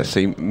 just like that.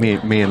 See,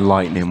 me and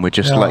Lightning, we're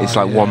just like, it's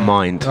like one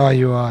mind. Oh,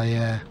 you are,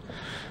 yeah.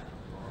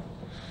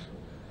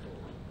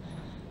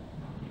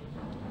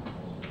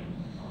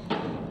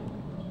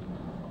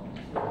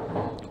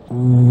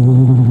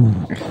 Ooh.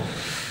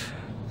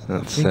 I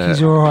think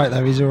he's all right,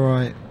 though. He's all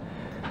right.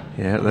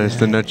 Yeah, there's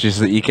the nudges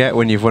that you get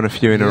when you've won a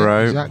few in a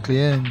row. Exactly,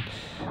 yeah. And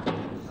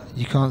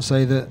you can't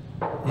say that,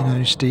 you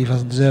know, Steve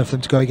hasn't deserved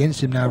them to go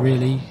against him now,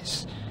 really.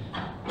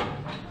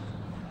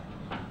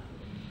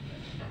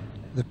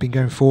 They've been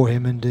going for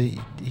him, and he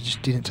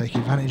just didn't take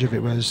advantage of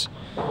it, whereas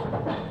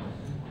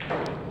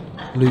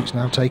Luke's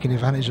now taking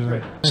advantage of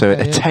it. So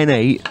a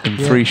 10-8 and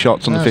 3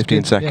 shots on the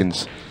 15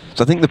 seconds. Yeah.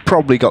 So I think they've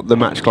probably got the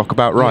match clock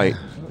about right.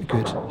 Yeah,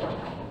 good.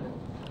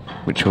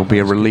 Which will be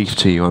a relief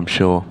to you, I'm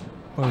sure.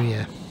 Oh,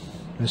 yeah.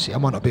 We'll see. I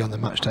might not be on the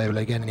match table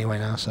again anyway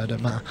now, so it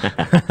don't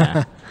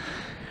matter.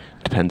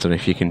 Depends on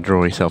if you can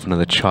draw yourself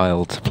another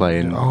child to play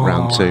in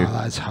round 2. Oh,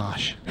 that's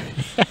harsh.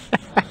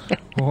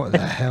 What the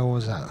hell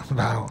was that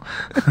about?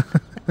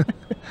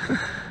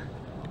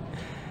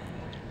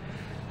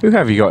 Who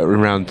have you got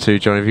in round 2,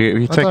 John? Have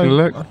you taken a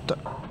look?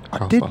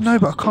 I did know,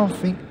 but I can't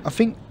think. I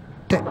think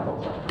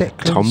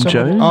Declan. Tom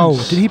Jones?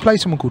 Oh, did he play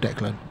someone called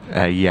Declan?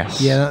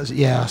 Yes.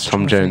 Yeah,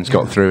 Tom Jones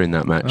got through in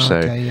that match. So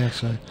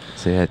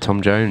yeah,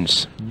 Tom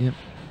Jones. Yep.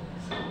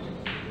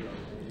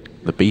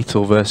 The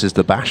Beatle versus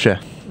the Basher.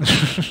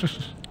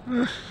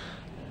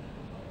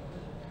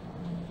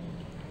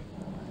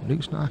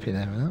 Luke's not happy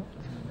there with that.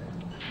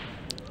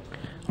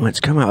 Well, it's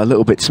come out a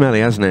little bit smelly,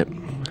 hasn't it?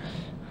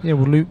 Yeah,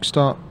 will Luke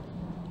start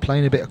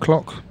playing a bit of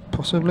clock,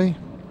 possibly?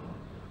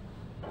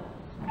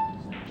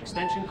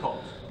 Extension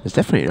call. There's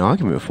definitely an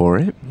argument for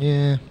it.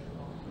 Yeah.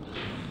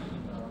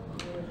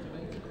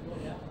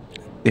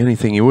 The only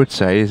thing you would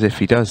say is if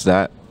he does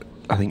that,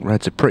 I think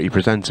Reds are pretty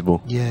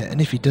presentable. Yeah,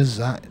 and if he does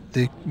that,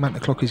 the amount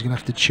of clock he's going to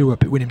have to chew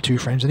up, it win him 2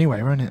 frames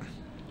anyway, won't it?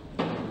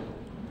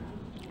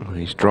 Well,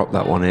 he's dropped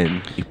that one in.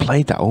 He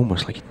played that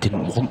almost like he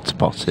didn't want to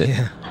pot it.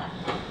 Yeah.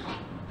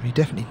 He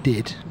definitely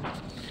did.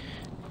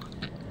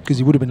 Because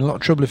he would have been in a lot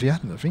of trouble if he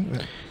hadn't, I think.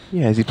 But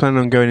yeah, is he planning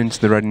on going into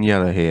the red and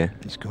yellow here?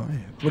 He's got it.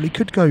 Well, he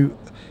could go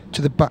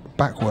to the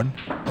back one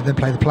and then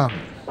play the plant.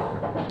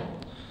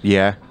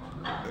 Yeah.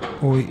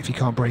 Or if he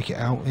can't break it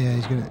out, yeah,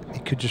 he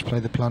could just play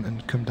the plant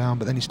and come down,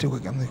 but then he's still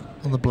got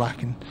on the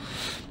black, and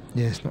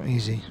yeah, it's not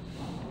easy.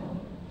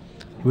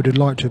 He would have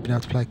liked to have been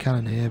able to play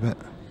Cannon here, but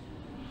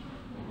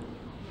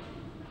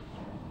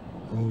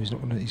oh, he's not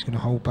gonna. He's gonna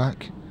hold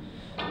back.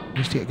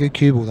 Needs to get a good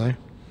cue ball though.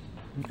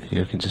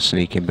 You're looking to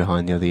sneak in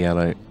behind the other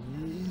yellow.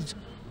 He's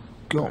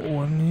got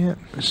one, yeah.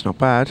 It's not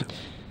bad.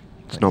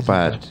 It's not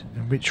bad.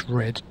 And which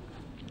red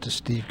does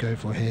Steve go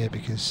for here?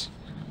 Because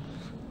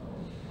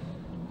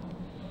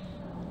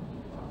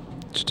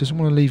just doesn't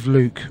want to leave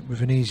Luke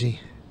with an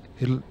easy.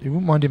 He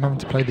wouldn't mind him having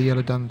to play the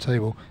yellow down the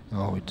table.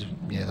 Oh,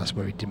 yeah, that's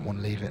where he didn't want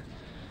to leave it.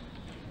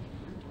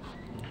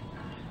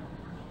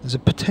 There's a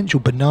potential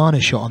banana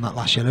shot on that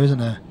last yellow, isn't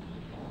there?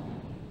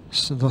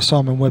 So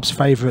Simon Webb's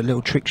favourite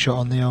little trick shot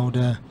on the old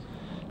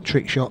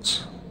trick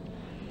shots.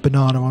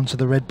 Banana onto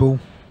the red ball.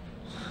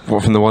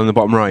 What, from the one in the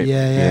bottom right?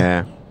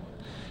 Yeah.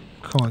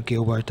 Come on,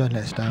 Gilbert, don't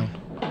let us down.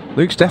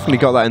 Luke's definitely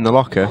got that in the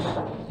locker.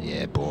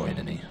 Yeah, boring,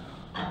 isn't he?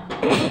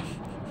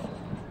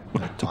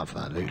 No time for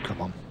that, Luke,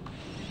 come on.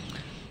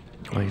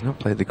 Well, he's not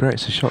played the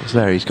greatest of shots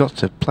there. He's got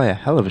to play a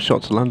hell of a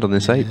shot to land on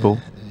this 8 ball.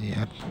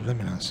 Yeah,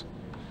 lemon.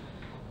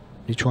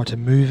 He tried to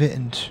move it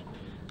and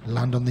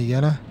land on the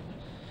yellow.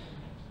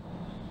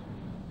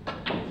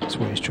 That's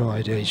what he's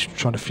tried. He's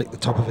trying to flick the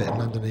top of it and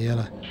land on the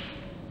yellow.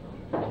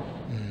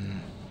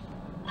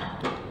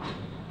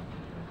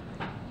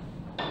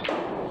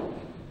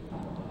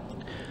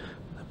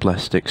 The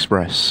Blessed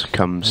Express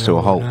comes to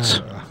a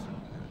halt. No.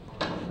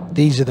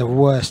 These are the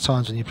worst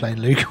times when you're playing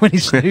Luke, when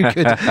he's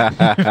snookered.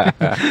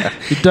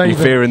 You're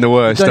fearing the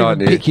worst,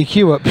 aren't you? Pick your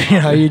cue up, you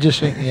know. You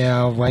just think, yeah,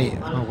 I'll wait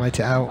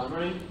it out,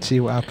 see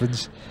what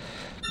happens.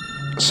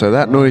 So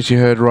that noise you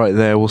heard right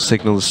there will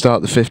signal the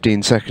start of the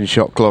 15-second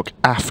shot clock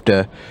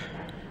after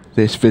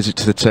this visit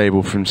to the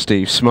table from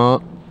Steve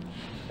Smart.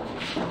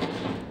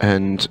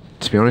 And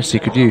to be honest, he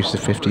could use the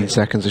 15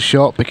 seconds a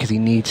shot because he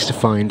needs to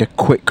find a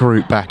quick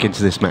route back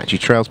into this match. He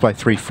trails by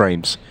 3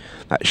 frames.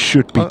 That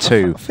should be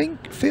 2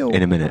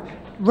 in a minute.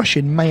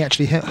 Rushing may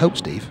actually help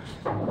Steve,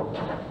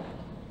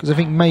 because I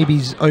think maybe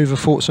he's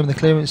overthought some of the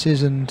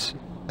clearances and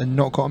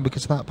not got them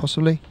because of that,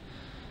 possibly.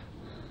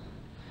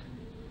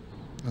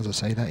 As I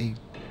say that, he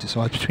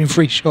decides between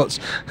 3 shots.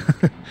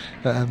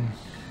 But,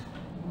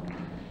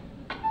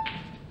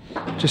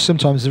 just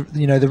sometimes,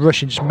 you know, the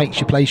rushing just makes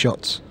you play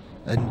shots,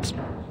 and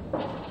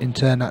in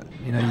turn, that,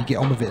 you know, you get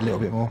on with it a little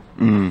bit more.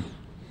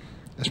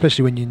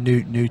 Especially when you're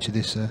new to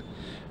this.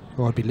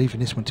 Well, I'd be leaving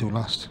this one till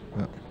last,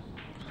 but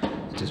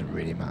it doesn't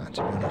really matter,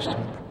 to be honest.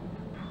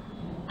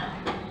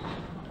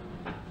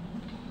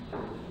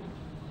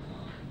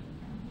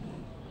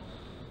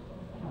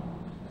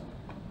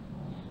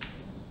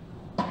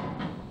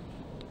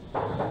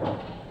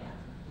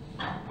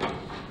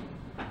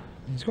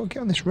 He's got to get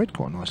on this red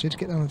quite nicely to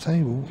get down the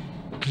table,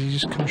 because he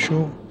just comes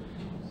short.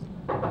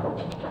 I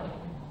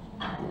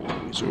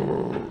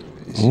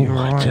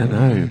don't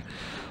know.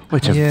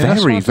 Well, it's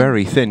a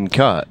very thin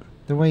cut.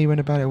 The way he went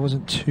about it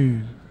wasn't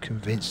too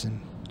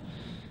convincing.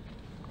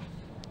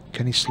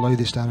 Can he slow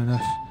this down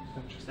enough?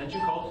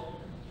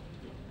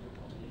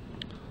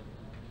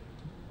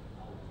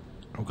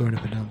 Oh, going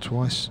up and down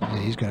twice. Yeah,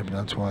 he's going up and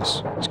down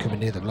twice. He's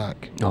coming near the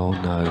black. Oh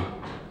no.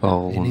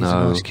 Oh he needs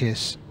a nice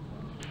kiss.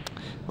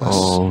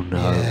 Oh no.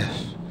 Yeah.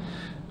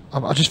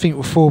 I just think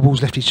with 4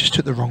 balls left, he's just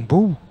took the wrong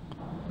ball.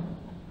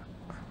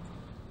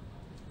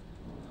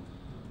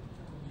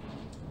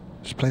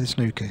 Just play the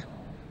snooker.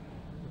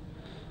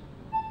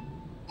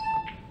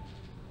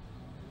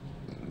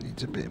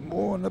 Needs a bit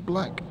more on the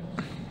black.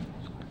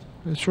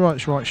 It's right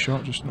shot,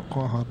 just not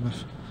quite hard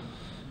enough.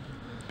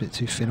 A bit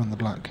too thin on the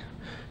black.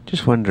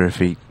 Just wonder if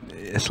a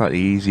slightly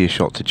easier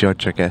shot to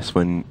judge, I guess,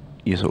 when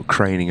you're sort of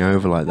craning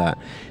over like that.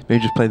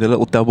 Maybe just play the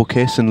little double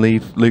kiss and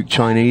leave Luke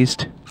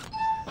Chinesed.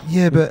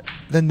 Yeah, but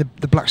then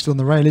the black's still on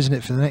the rail, isn't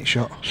it, for the next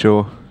shot?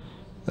 Sure.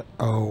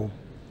 Oh.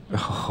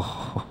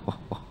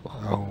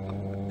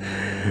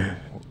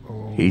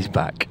 He's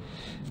back.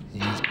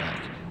 He's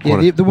back.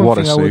 Yeah, the one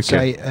thing I would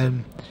say,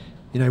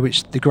 you know,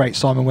 which the great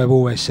Simon Webb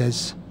always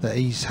says, that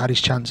he's had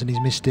his chance and he's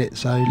missed it.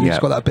 So Luke's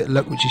got that bit of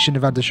luck which he shouldn't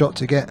have had the shot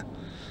to get.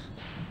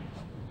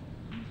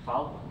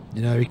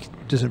 You know, he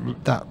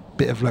doesn't. That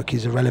bit of luck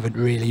is irrelevant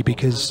really,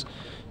 because,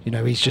 you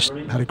know, he's just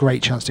had a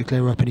great chance to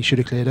clear up and he should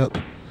have cleared up.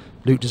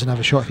 Luke doesn't have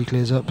a shot if he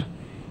clears up.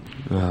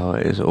 Well,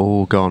 it is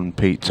all gone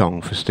Pete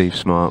Tong for Steve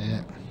Smart.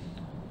 Yeah.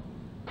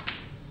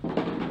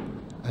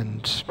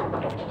 And,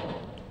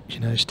 you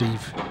know,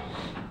 Steve,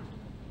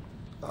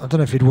 I don't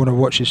know if he'd want to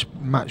watch this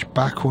match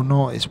back or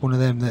not. It's one of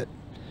them that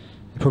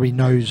he probably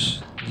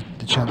knows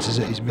the chances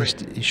that he's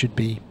missed. He should have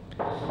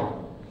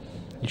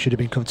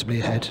been comfortably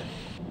ahead.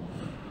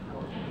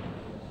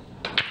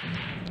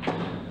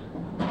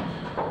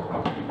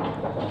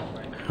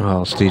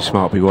 Well, Steve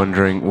Smart will be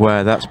wondering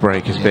where that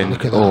break has been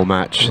all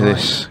match. Right.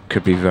 This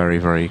could be very,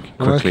 very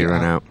quickly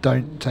run out.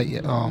 Don't take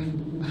it. Oh,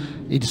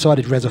 he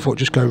decided reds. I thought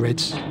just go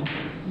reds.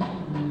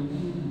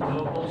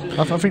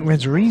 I think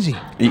reds are easy.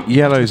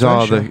 Yellows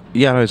are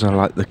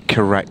like the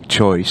correct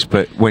choice,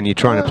 but when you're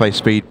trying to play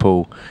speed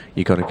pool,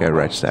 you got to go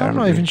reds there. I'm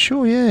not even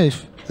sure. Yeah,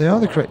 if they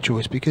are the correct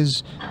choice,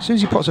 because as soon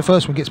as he pots the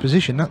first one, gets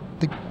position,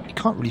 you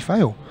can't really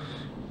fail.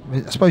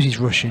 I suppose he's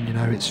rushing. You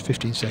know, it's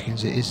 15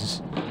 seconds.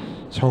 It's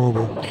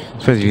horrible.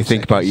 Especially if you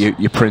think about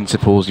your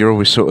principles, you're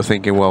always sort of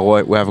thinking, well,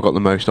 where have I got the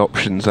most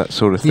options, that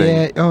sort of thing.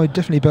 Yeah, oh,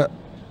 definitely. But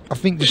I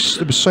think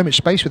there was so much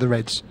space with the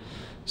Reds.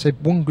 So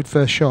one good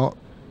first shot,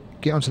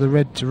 get onto the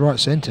red to right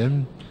centre,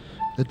 and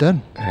they're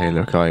done. Hey,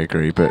 look, I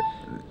agree, but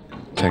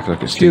take a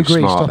look at Steve Smart. If you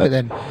agree, stop it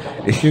then.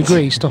 If you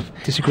agree, stop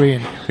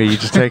disagreeing. You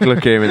just take a look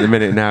at him in the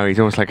minute now. He's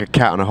almost like a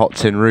cat on a hot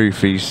tin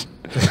roof. He's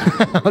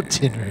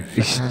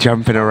He's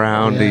jumping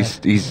around. Yeah.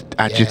 He's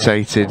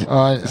agitated.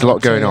 There's a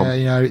lot going on.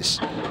 You know,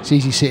 it's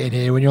easy sitting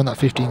here when you're on that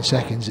 15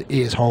 seconds. It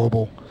is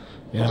horrible.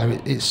 You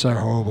know, it's so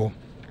horrible.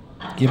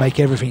 You make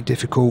everything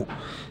difficult.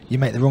 You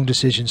make the wrong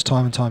decisions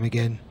time and time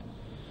again.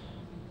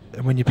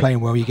 And when you're playing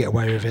well, you get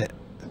away with it.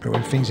 But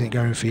when things ain't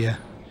going for you,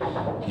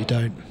 you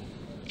don't.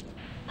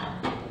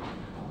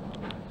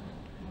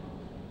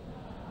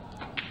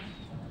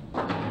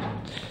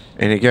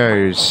 In it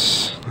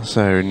goes.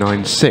 So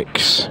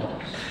 9-6.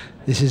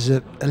 This is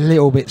a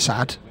little bit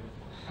sad,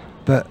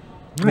 but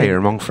hey, you're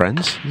among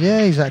friends. Yeah,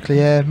 exactly.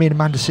 Yeah, me and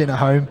Amanda sitting at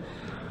home,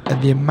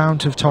 and the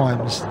amount of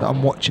times that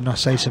I'm watching, I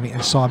say something,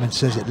 and Simon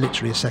says it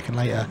literally a second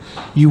later.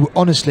 You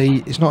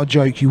honestly, it's not a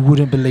joke. You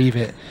wouldn't believe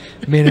it.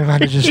 Me and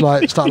Amanda just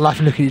like start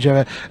laughing, looking at each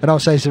other, and I'll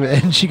say something,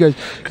 and she goes,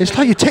 "It's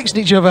like you're texting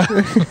each other."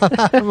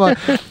 I'm like,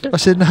 I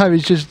said, "No,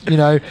 it's just, you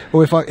know."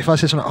 Or if I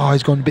say something, "Oh,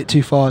 he's gone a bit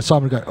too far,"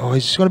 Simon would go, "Oh,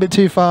 he's gone a bit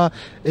too far."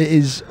 It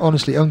is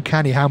honestly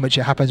uncanny how much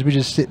it happens. We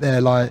just sit there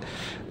like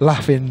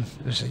laughing.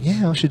 I say,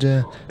 "Yeah, I should."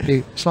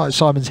 It's like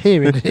Simon's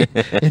here in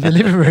the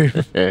living room.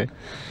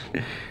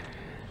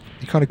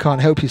 You kind of can't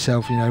help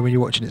yourself, you know, when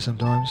you're watching it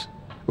sometimes.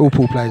 All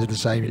pool players are the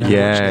same, you know.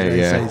 They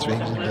say things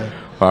and,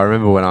 well, I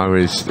remember when I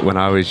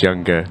was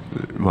younger,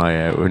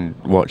 when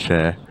watch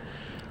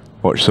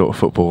sort of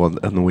football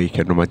on the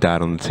weekend with my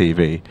dad on the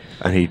TV,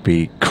 and he'd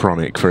be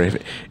chronic for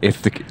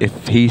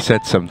if he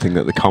said something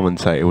that the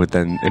commentator would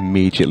then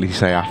immediately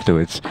say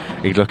afterwards,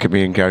 he'd look at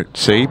me and go,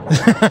 "See,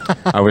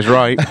 I was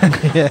right."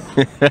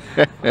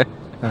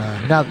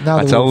 Now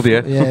I told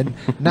you. Yeah,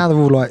 now they're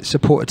all like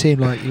support a team,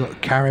 like you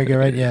got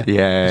Carragher, ain't you?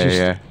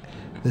 Yeah.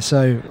 They're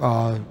so.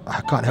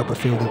 I can't help but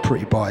feel they're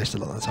pretty biased a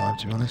lot of the time,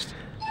 to be honest.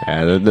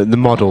 Yeah, the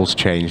model's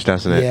changed,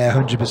 hasn't it? Yeah,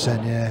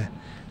 100%. Yeah,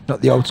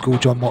 not the old school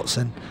John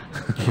Motson.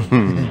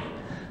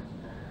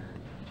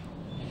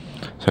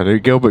 So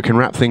Luke Gilbert can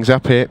wrap things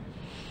up here.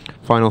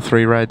 Final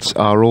 3 Reds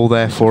are all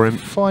there for him.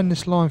 Find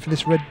this line for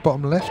this red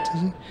bottom left,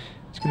 is he?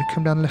 He's going to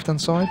come down the left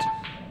hand side.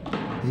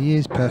 He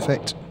is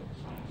perfect.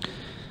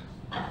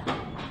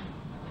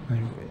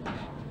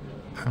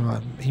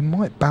 He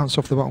might bounce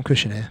off the bottom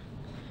cushion here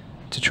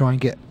to try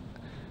and get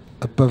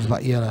above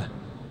that yellow,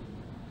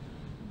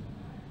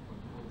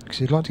 because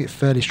he'd like to get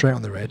fairly straight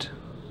on the red.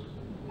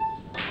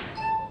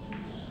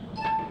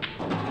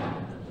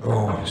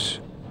 Oh,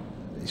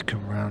 he's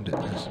come round it.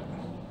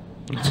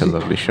 It's a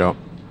lovely shot.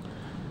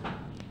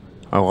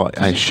 Oh,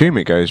 I assume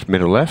it goes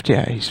middle left.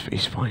 Yeah, he's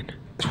fine.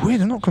 It's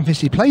weird. I'm not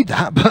convinced he played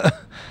that, but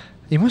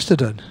he must have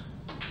done.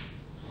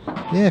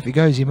 Yeah, if it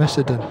goes, he must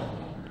have done.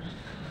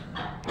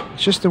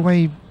 It's just the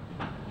way he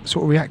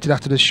sort of reacted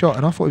after the shot,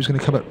 and I thought he was going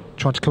to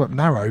trying to come up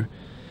narrow,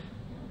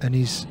 and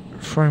he's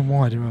thrown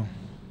wide, and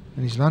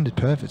he's landed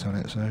perfect on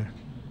it. So,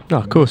 oh,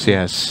 of course he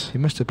has. He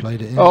must have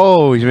played it.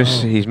 Oh, he's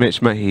missed.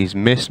 He's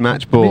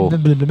mismatched ball.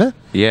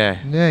 Yeah,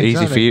 exactly.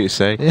 Easy for you to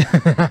say.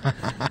 Yeah.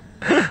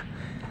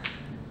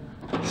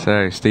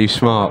 So Steve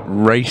Smart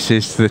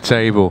races to the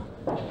table.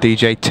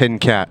 DJ Tin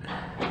Cat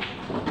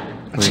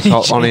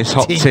on his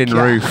hot tin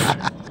roof.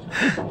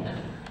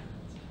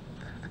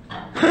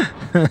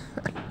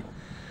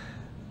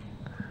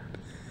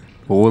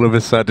 All of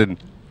a sudden,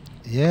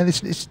 yeah,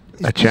 it's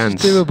a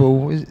chance. This is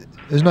doable.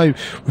 There's no,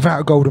 without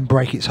a golden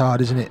break, it's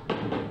hard, isn't it?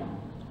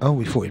 Oh,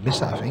 we thought he'd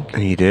missed that, I think.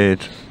 He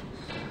did.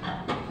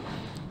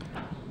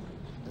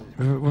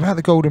 Without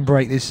the golden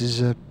break, this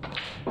is a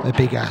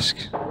big ask.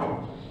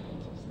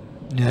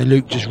 You know,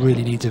 Luke just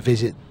really needs a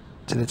visit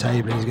to the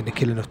table, and he's going to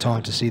kill enough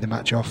time to see the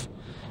match off,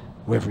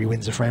 whether he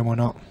wins the frame or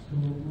not.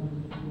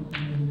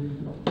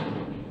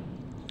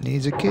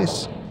 Needs a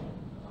kiss.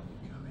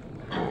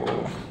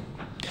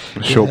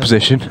 Short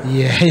position.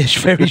 Yeah, it's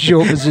very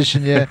short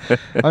position. Yeah,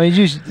 I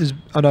mean,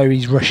 I know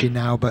he's rushing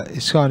now, but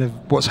it's kind of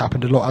what's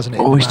happened a lot, hasn't it?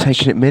 Oh, he's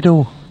taking it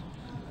middle.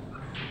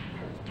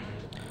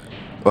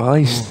 Well,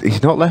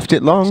 he's not left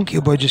it long.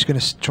 Gilbert just going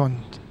to try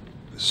and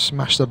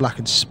smash the black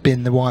and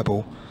spin the white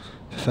ball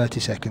for 30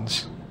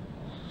 seconds.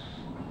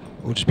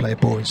 Or just play a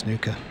boring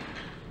snooker.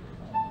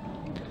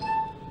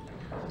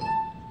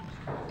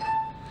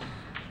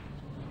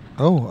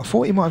 Oh, I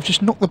thought he might have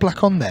just knocked the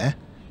black on there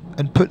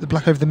and put the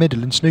black over the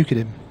middle and snookered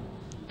him.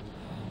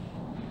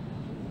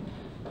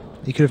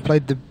 He could have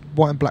played the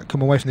white and black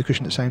come away from the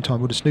cushion at the same time,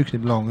 would have snooked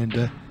him long,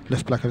 and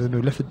left black over the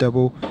middle, left the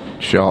double.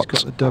 Shot.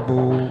 He's got the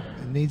double,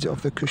 needs it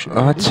off the cushion.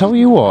 I tell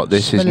you what,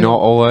 this is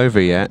not all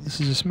over yet. This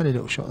is a smelly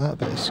little shot, that,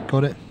 but it's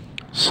got it.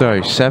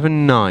 So,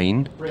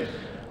 7-9.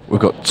 We've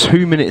got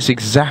 2 minutes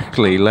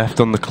exactly left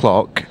on the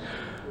clock.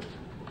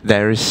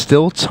 There is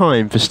still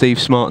time for Steve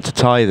Smart to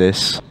tie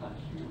this.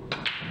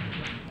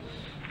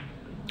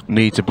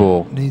 Needs a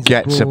ball.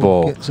 Gets a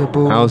ball. Gets a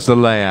ball. How's the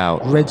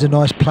layout? Red's a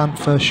nice plant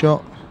first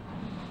shot.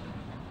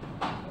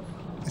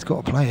 He's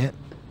got to play it.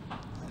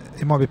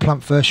 It might be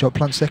plant first shot,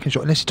 plant second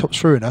shot, unless he tops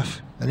through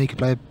enough, then he could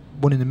play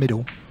one in the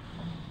middle.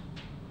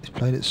 He's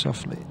played it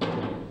softly.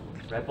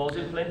 Red ball's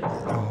in play.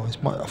 Oh, I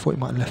thought he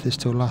might have left this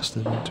till last.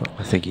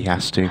 I think he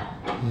has to.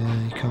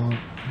 Yeah, he can't.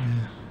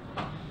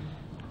 Yeah.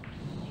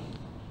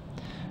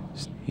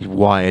 He's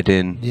wired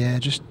in. Yeah,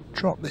 just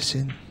drop this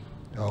in.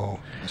 Oh,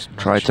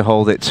 tried to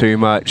hold it too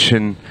much,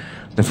 and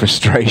the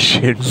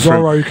frustration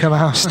Zorro from come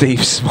out.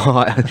 Steve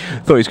Smart. I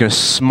thought he was going to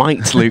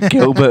smite Luke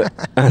Gilbert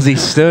as he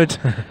stood.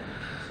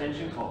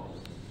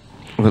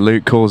 But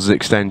Luke calls his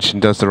extension,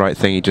 does the right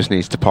thing. He just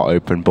needs to pot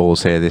open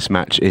balls here. This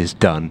match is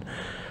done.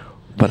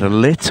 But a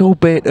little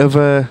bit of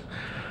a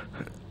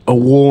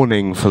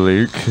warning for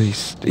Luke. He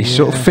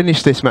sort of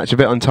finished this match a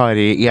bit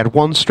untidy. He had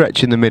one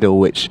stretch in the middle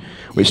which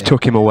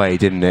took him away,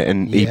 didn't it?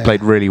 And he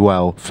played really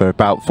well for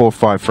about 4 or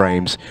 5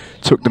 frames.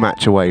 Took the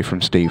match away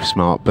from Steve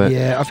Smart. But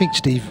yeah, I think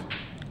Steve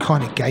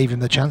kind of gave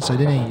him the chance, though,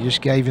 didn't he? He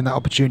just gave him that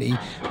opportunity,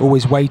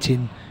 always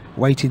waiting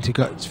to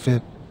go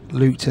for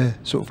Luke to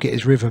sort of get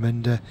his rhythm.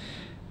 And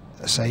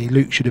say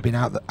Luke should have been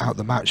out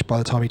the match by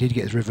the time he did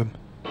get his rhythm,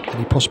 and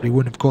he possibly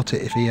wouldn't have got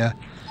it if he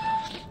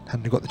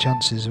hadn't got the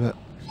chances. But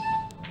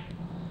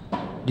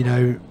you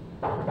know,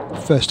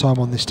 first time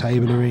on this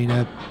table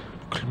arena,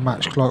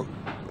 match clock,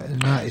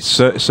 and that is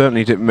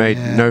certainly made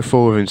no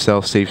fool of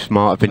himself. Steve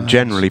Smart. I've been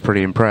generally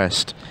pretty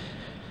impressed.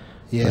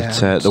 Yeah,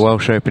 but the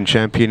Welsh Open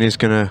champion is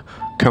going to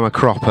come a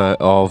cropper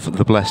of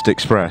the Blessed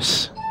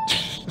Express.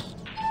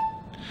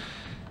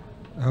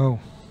 Oh.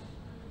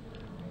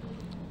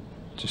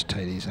 Just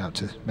take these out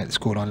to make the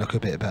scoreline look a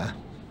bit better.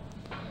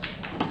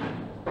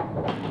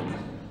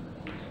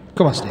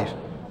 Come on, Steve.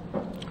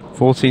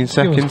 14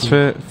 seconds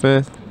for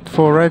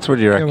 4 reds. What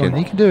do you reckon? Come on,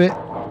 he can do it.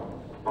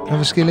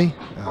 Another skilly.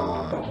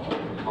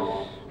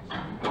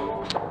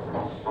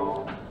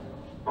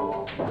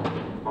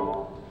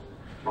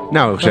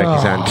 Now he'll shake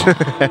his hand.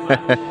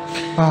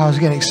 I was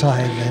getting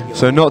excited then.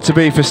 So not to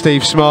be for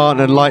Steve Smart,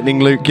 and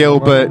Lightning Luke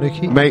Gilbert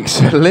makes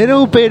a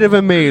little bit of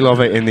a meal of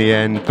it in the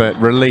end, but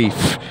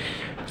relief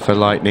for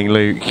Lightning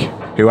Luke,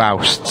 who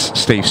ousts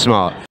Steve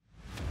Smart.